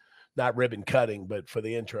not ribbon cutting, but for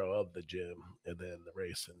the intro of the gym and then the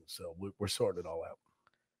race, and so we're sorting it all out.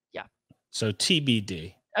 Yeah. So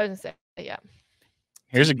TBD. I was gonna say, yeah.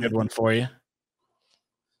 Here's a good one for you.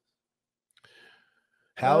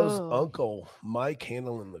 How's Uncle Mike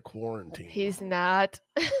handling the quarantine? He's not.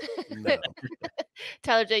 No.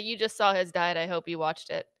 Tyler J, you just saw his diet. I hope you watched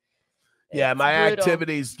it. Yeah, my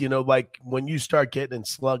activities, like when you start getting in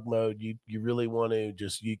slug mode, you really want to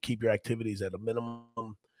you keep your activities at a minimum.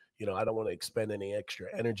 I don't want to expend any extra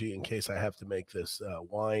energy in case I have to make this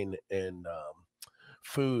wine and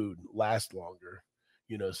food last longer.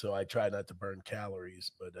 So I try not to burn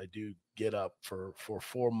calories, but I do get up for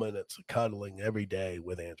 4 minutes of cuddling every day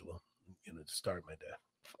with Angela, to start my day.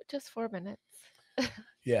 Just 4 minutes.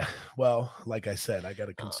 Yeah. Well, like I said, I got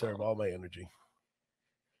to conserve all my energy.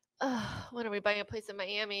 When are we buying a place in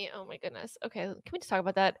Miami? Oh my goodness. Okay, can we just talk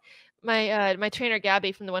about that? My trainer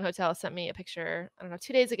Gabby from the One Hotel sent me a picture, I don't know,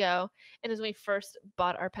 2 days ago, and it was when we first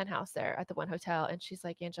bought our penthouse there at the One Hotel, and she's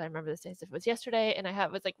like, Angela, I remember this day as if it was yesterday, and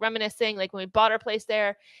was reminiscing when we bought our place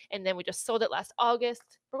there, and then we just sold it last August.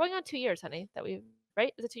 We're going on 2 years, honey.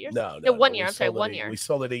 Right? Is it 2 years? No, 1 year. I'm sorry, 1 year. We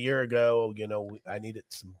sold it a year ago. I needed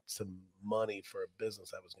some money for a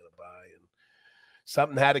business I was going to buy, and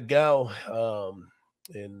something had to go.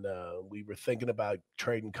 And we were thinking about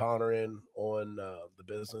trading Connor in on the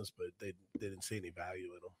business, but they didn't see any value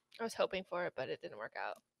in him. I was hoping for it, but it didn't work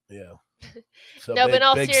out. Yeah. So no, but in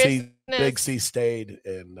all seriousness, Big C stayed,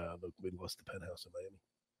 and we lost the penthouse in Miami.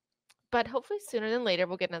 But hopefully sooner than later,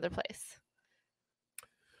 we'll get another place.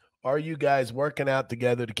 Are you guys working out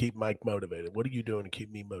together to keep Mike motivated? What are you doing to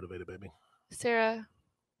keep me motivated, baby? Sarah,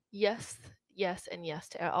 yes, and yes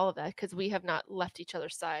to all of that, because we have not left each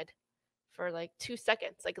other's side for 2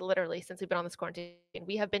 seconds, literally since we've been on this quarantine.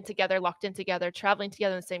 We have been together, locked in together, traveling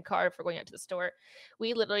together in the same car for going out to the store.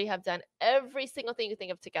 We literally have done every single thing you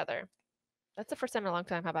think of together. That's the first time in a long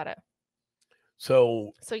time. How about it?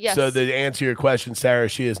 So yes. So to answer your question, Sarah,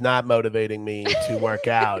 she is not motivating me to work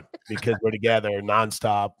out because we're together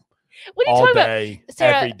nonstop all day,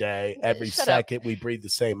 Sarah, every day, every second. We breathe the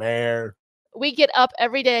same air. We get up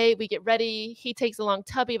every day. We get ready. He takes a long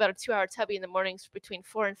tubby, about a 2-hour tubby in the mornings between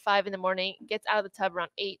 4 and 5 in the morning, gets out of the tub around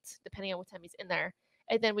 8, depending on what time he's in there.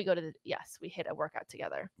 And then we go to we hit a workout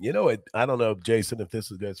together. I don't know, Jason, if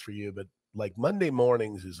this is good for you, but Monday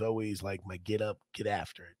mornings is always my get up, get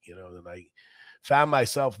after it, and I found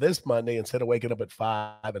myself this Monday, instead of waking up at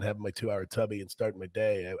 5 and having my 2-hour tubby and starting my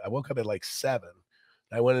day, I woke up at 7.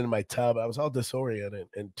 I went into my tub. I was all disoriented,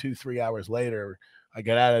 and 2-3 hours later, I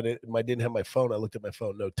got out of it. I didn't have my phone. I looked at my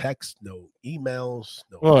phone. No text, no emails.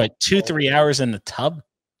 No. 2-3 hours in the tub?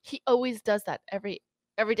 He always does that every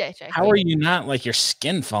day, Jay. How are you not your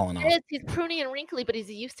skin falling off? He's pruny and wrinkly, but he's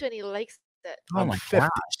used to it and he likes it. Oh my gosh.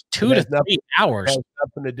 2 to 3 hours. It has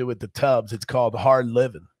nothing to do with the tubs. It's called hard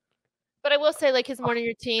living. But I will say, his morning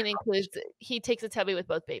routine includes he takes a tubby with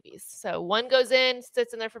both babies. So one goes in,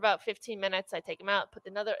 sits in there for about 15 minutes. I take him out, put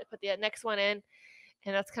the next one in.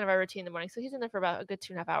 And that's kind of our routine in the morning. So he's in there for about a good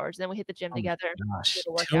 2.5 hours. Then we hit the gym together. Gosh,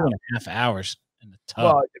 2.5 hours in the tub.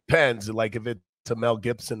 Well, it depends. If it's a Mel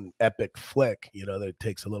Gibson epic flick, that it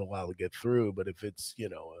takes a little while to get through. But if it's, a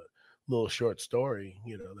little short story,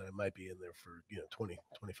 then I might be in there for, 20,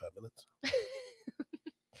 25 minutes.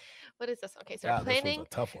 What is this? Okay, so God, we're planning. This was a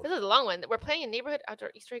tough one. This is a long one. We're planning a neighborhood outdoor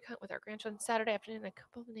Easter egg hunt with our grandchildren Saturday afternoon. A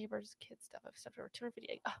couple of the neighbors' kids stuff. I've stuffed over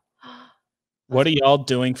 250 eggs. What are y'all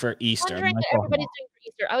doing for Easter? Wondering what everybody's doing for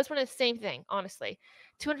Easter. I was wondering the same thing, honestly.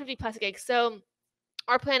 250 plastic eggs. So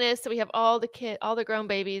our plan is, so we have all the grown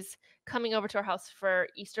babies coming over to our house for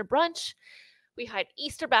Easter brunch. We hide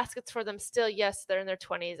Easter baskets for them still. Yes, they're in their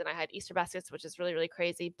 20s, and I hide Easter baskets, which is really, really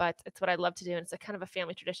crazy, but it's what I love to do, and it's a kind of a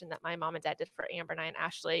family tradition that my mom and dad did for Amber and I and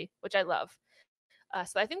Ashley, which I love.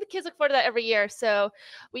 So I think the kids look forward to that every year. So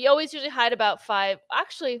we always usually hide about 5.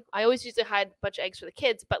 Actually, I always usually hide a bunch of eggs for the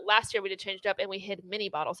kids, but last year we did change it up and we hid mini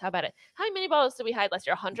bottles. How about it? How many mini bottles did we hide last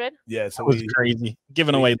year? 100? Yeah, so That was crazy.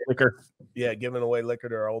 Giving away liquor. Yeah, giving away liquor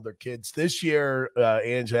to our older kids. This year,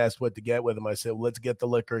 Ange asked what to get with them. I said, well, let's get the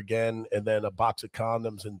liquor again and then a box of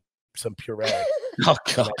condoms and some puree. Oh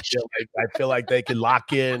gosh. I feel like they can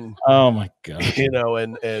lock in. Oh my god.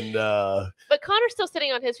 But Connor's still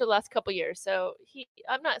sitting on his for the last couple years, so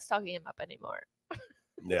I'm not stalking him up anymore.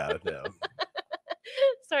 Yeah.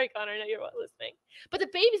 Sorry, Connor, I know you're listening. But the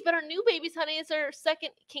babies, our new babies, honey, is their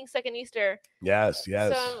second Easter. Yes.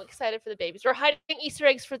 So I'm excited for the babies. We're hiding Easter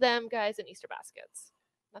eggs for them, guys, and Easter baskets.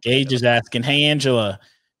 Gage is asking, hey Angela,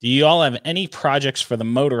 do you all have any projects for the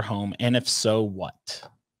motorhome? And if so, what?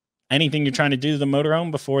 Anything you're trying to do to the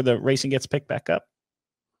motorhome before the racing gets picked back up?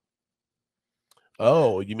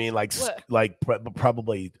 Oh, you mean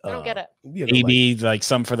probably? I don't get it. Maybe like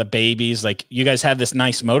some for the babies. Like you guys have this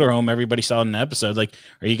nice motorhome. Everybody saw in an episode. Like,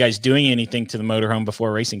 are you guys doing anything to the motorhome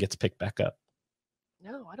before racing gets picked back up?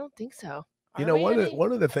 No, I don't think so.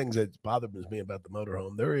 One of the things that bothers me about the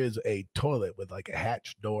motorhome, there is a toilet with like a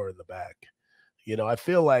hatch door in the back. I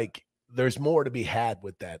feel like there's more to be had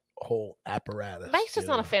with that whole apparatus. Mike's just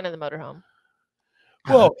not a fan of the motorhome.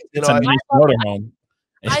 Well, it's a nice motorhome.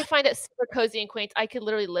 I find it super cozy and quaint. I could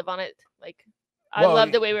literally live on it. I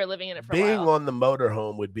love the way we were living in it for a while. Being on the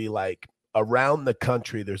motorhome would be like around the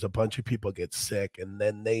country, there's a bunch of people get sick, and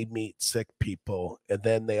then they meet sick people, and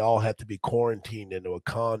then they all have to be quarantined into a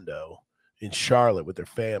condo in Charlotte with their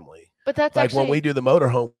family. But that's like when we do the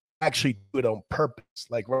motorhome, we actually do it on purpose.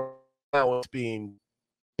 Like right now, it's being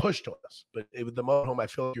pushed on us. But with the motorhome, I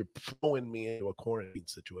feel like you're throwing me into a quarantine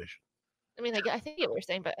situation. I mean, I think what you're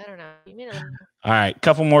saying, but I don't know. You mean all right,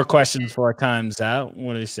 couple more questions before our time's out.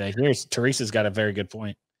 What do you say? Here's Teresa's got a very good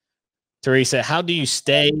point. Teresa, how do you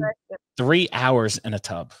stay 3 hours in a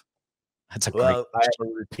tub? That's a great question. I have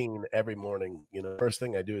a routine every morning. First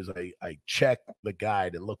thing I do is I check the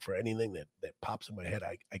guide and look for anything that pops in my head.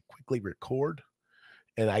 I quickly record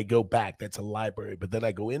and I go back. That's a library. But then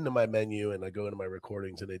I go into my menu and I go into my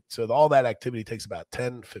recordings. So all that activity takes about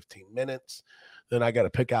 10, 15 minutes. Then I got to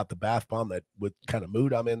pick out the bath bomb that what kind of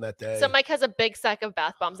mood I'm in that day. So Mike has a big stack of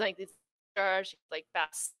bath bombs, like these jars, like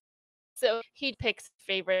baths. So he picks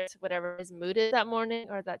favorites, whatever his mood is that morning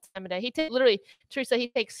or that time of day. Teresa, he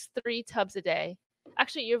takes 3 tubs a day.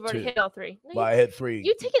 Actually, you've already hit all 3. No, well, I had 3.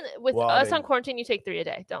 You take it with us on quarantine. You take 3 a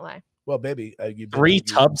day. Don't lie. Well, baby, 3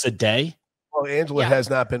 tubs a day. Well, Angela has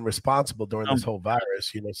not been responsible during this whole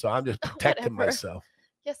virus, so I'm just protecting myself.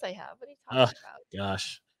 Yes, I have. What are you talking about?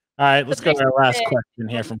 Gosh. All right, let's go to our last question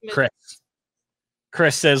here from Chris.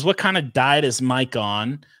 Chris says, what kind of diet is Mike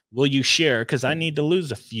on? Will you share? Because I need to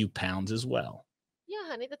lose a few pounds as well. Yeah,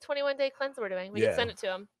 honey, the 21-day cleanse we're doing. We can send it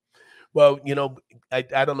to him. Well, I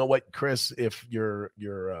don't know what, Chris, if your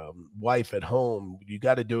wife at home, you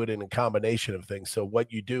got to do it in a combination of things. So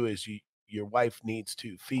what you do is your wife needs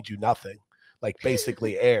to feed you nothing, like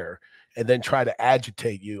basically air, and then try to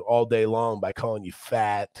agitate you all day long by calling you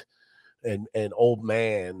fat and old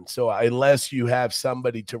man. So unless you have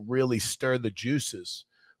somebody to really stir the juices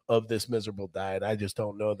of this miserable diet, I just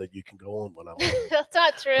don't know that you can go on when I'm on. That's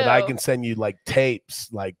not true. But I can send you like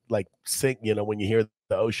tapes, like sing, when you hear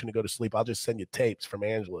the ocean to go to sleep, I'll just send you tapes from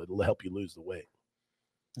Angela. It'll help you lose the weight.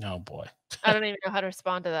 Oh boy. I don't even know how to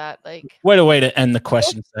respond to that. What a way to end the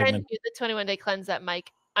question segment. The 21-day cleanse that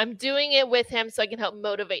Mike. I'm doing it with him so I can help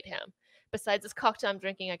motivate him. Besides this cocktail I'm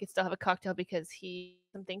drinking, I could still have a cocktail because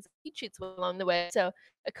some things he cheats with along the way. So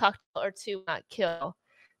a cocktail or two will not kill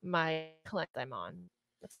my cleanse I'm on.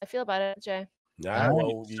 That's how I feel about it, Jay.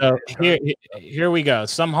 So here we go.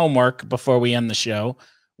 Some homework before we end the show.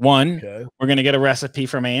 One, we're going to get a recipe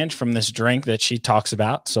from Ange from this drink that she talks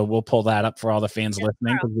about. So we'll pull that up for all the fans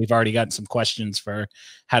listening because we've already gotten some questions for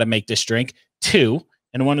how to make this drink. 2,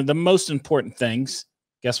 and one of the most important things,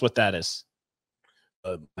 guess what that is?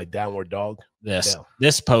 My downward dog. This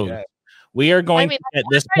pose. Yeah. We are going to get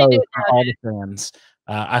this pose for all the fans.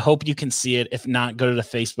 I hope you can see it. If not, go to the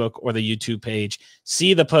Facebook or the YouTube page.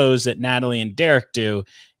 See the pose that Natalie and Derek do,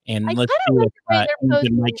 and let's see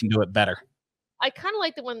if Mike can do it better. I kind of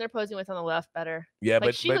like the one they're posing with on the left better. Yeah, like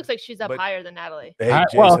but she looks like she's up higher than Natalie. Hey,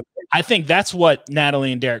 well, I think that's what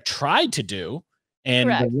Natalie and Derek tried to do, and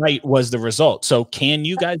Correct. the right was the result. So can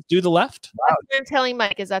you guys do the left? That's what I'm telling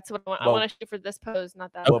Mike is that's what I want to shoot for this pose,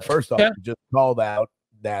 not that. Well, first off, you just called out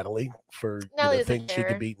Natalie for thinking she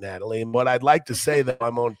could beat Natalie. And what I'd like to say that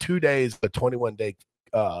I'm on 2 days, a 21-day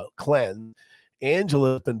cleanse.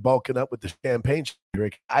 Angela's been bulking up with the champagne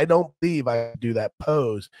drink. I don't believe I can do that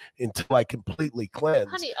pose until I completely cleanse.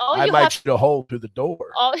 Honey, I might shoot a hole through the door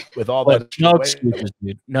with all that. No excuses,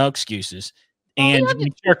 dude. No excuses. And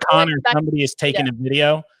make sure Connor, somebody is taking a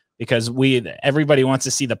video because everybody wants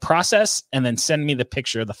to see the process, and then send me the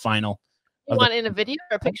picture of the final. You want in a video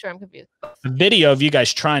or a picture? I'm confused. A video of you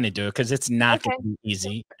guys trying to do it because it's not going to be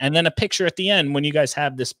easy, and then a picture at the end when you guys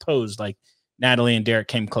have this pose like Natalie and Derek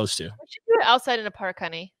came close to. We should do it outside in a park,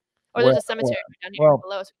 honey. Or there's a cemetery down here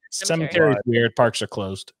below. Cemetery is weird. Parks are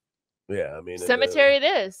closed. Yeah, I mean cemetery it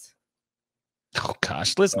is. Oh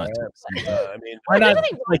gosh, let's not. I mean, we're not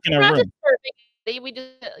like in a room. We just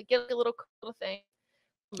get a little cool thing.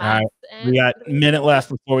 All right, we got a minute left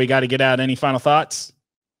before we got to get out. Any final thoughts?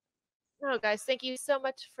 No, guys, thank you so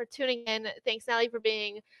much for tuning in. Thanks, Natalie, for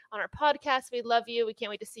being on our podcast. We love you. We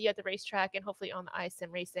can't wait to see you at the racetrack and hopefully on the ice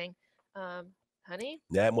and racing. Honey?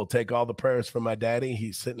 Yeah, and we'll take all the prayers from my daddy.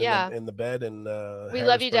 He's sitting in the bed and we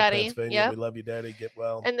love you, Daddy. Yeah, we love you, Daddy. Get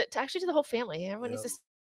well. And actually to the whole family. Everyone needs to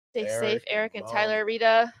stay safe. Eric and Tyler,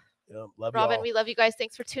 Rita. Yeah, love Robin, y'all. we love you guys.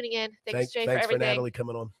 Thanks for tuning in. Thanks, Jay, for everything. Thanks for Natalie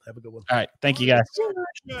coming on. Have a good one. All right, thank you guys.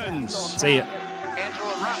 See ya.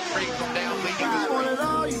 Angela Ruch brings them down,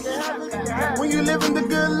 when you live in the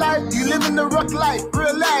good life, you live in the rough life,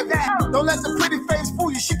 real life. Don't let the pretty face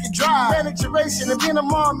fool you, she can drive. Management and being a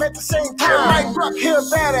mom at the same time. Mike Ruch, here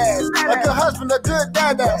badass. A good husband, a good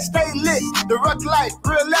dad. Stay lit, the rough life,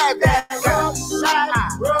 real life.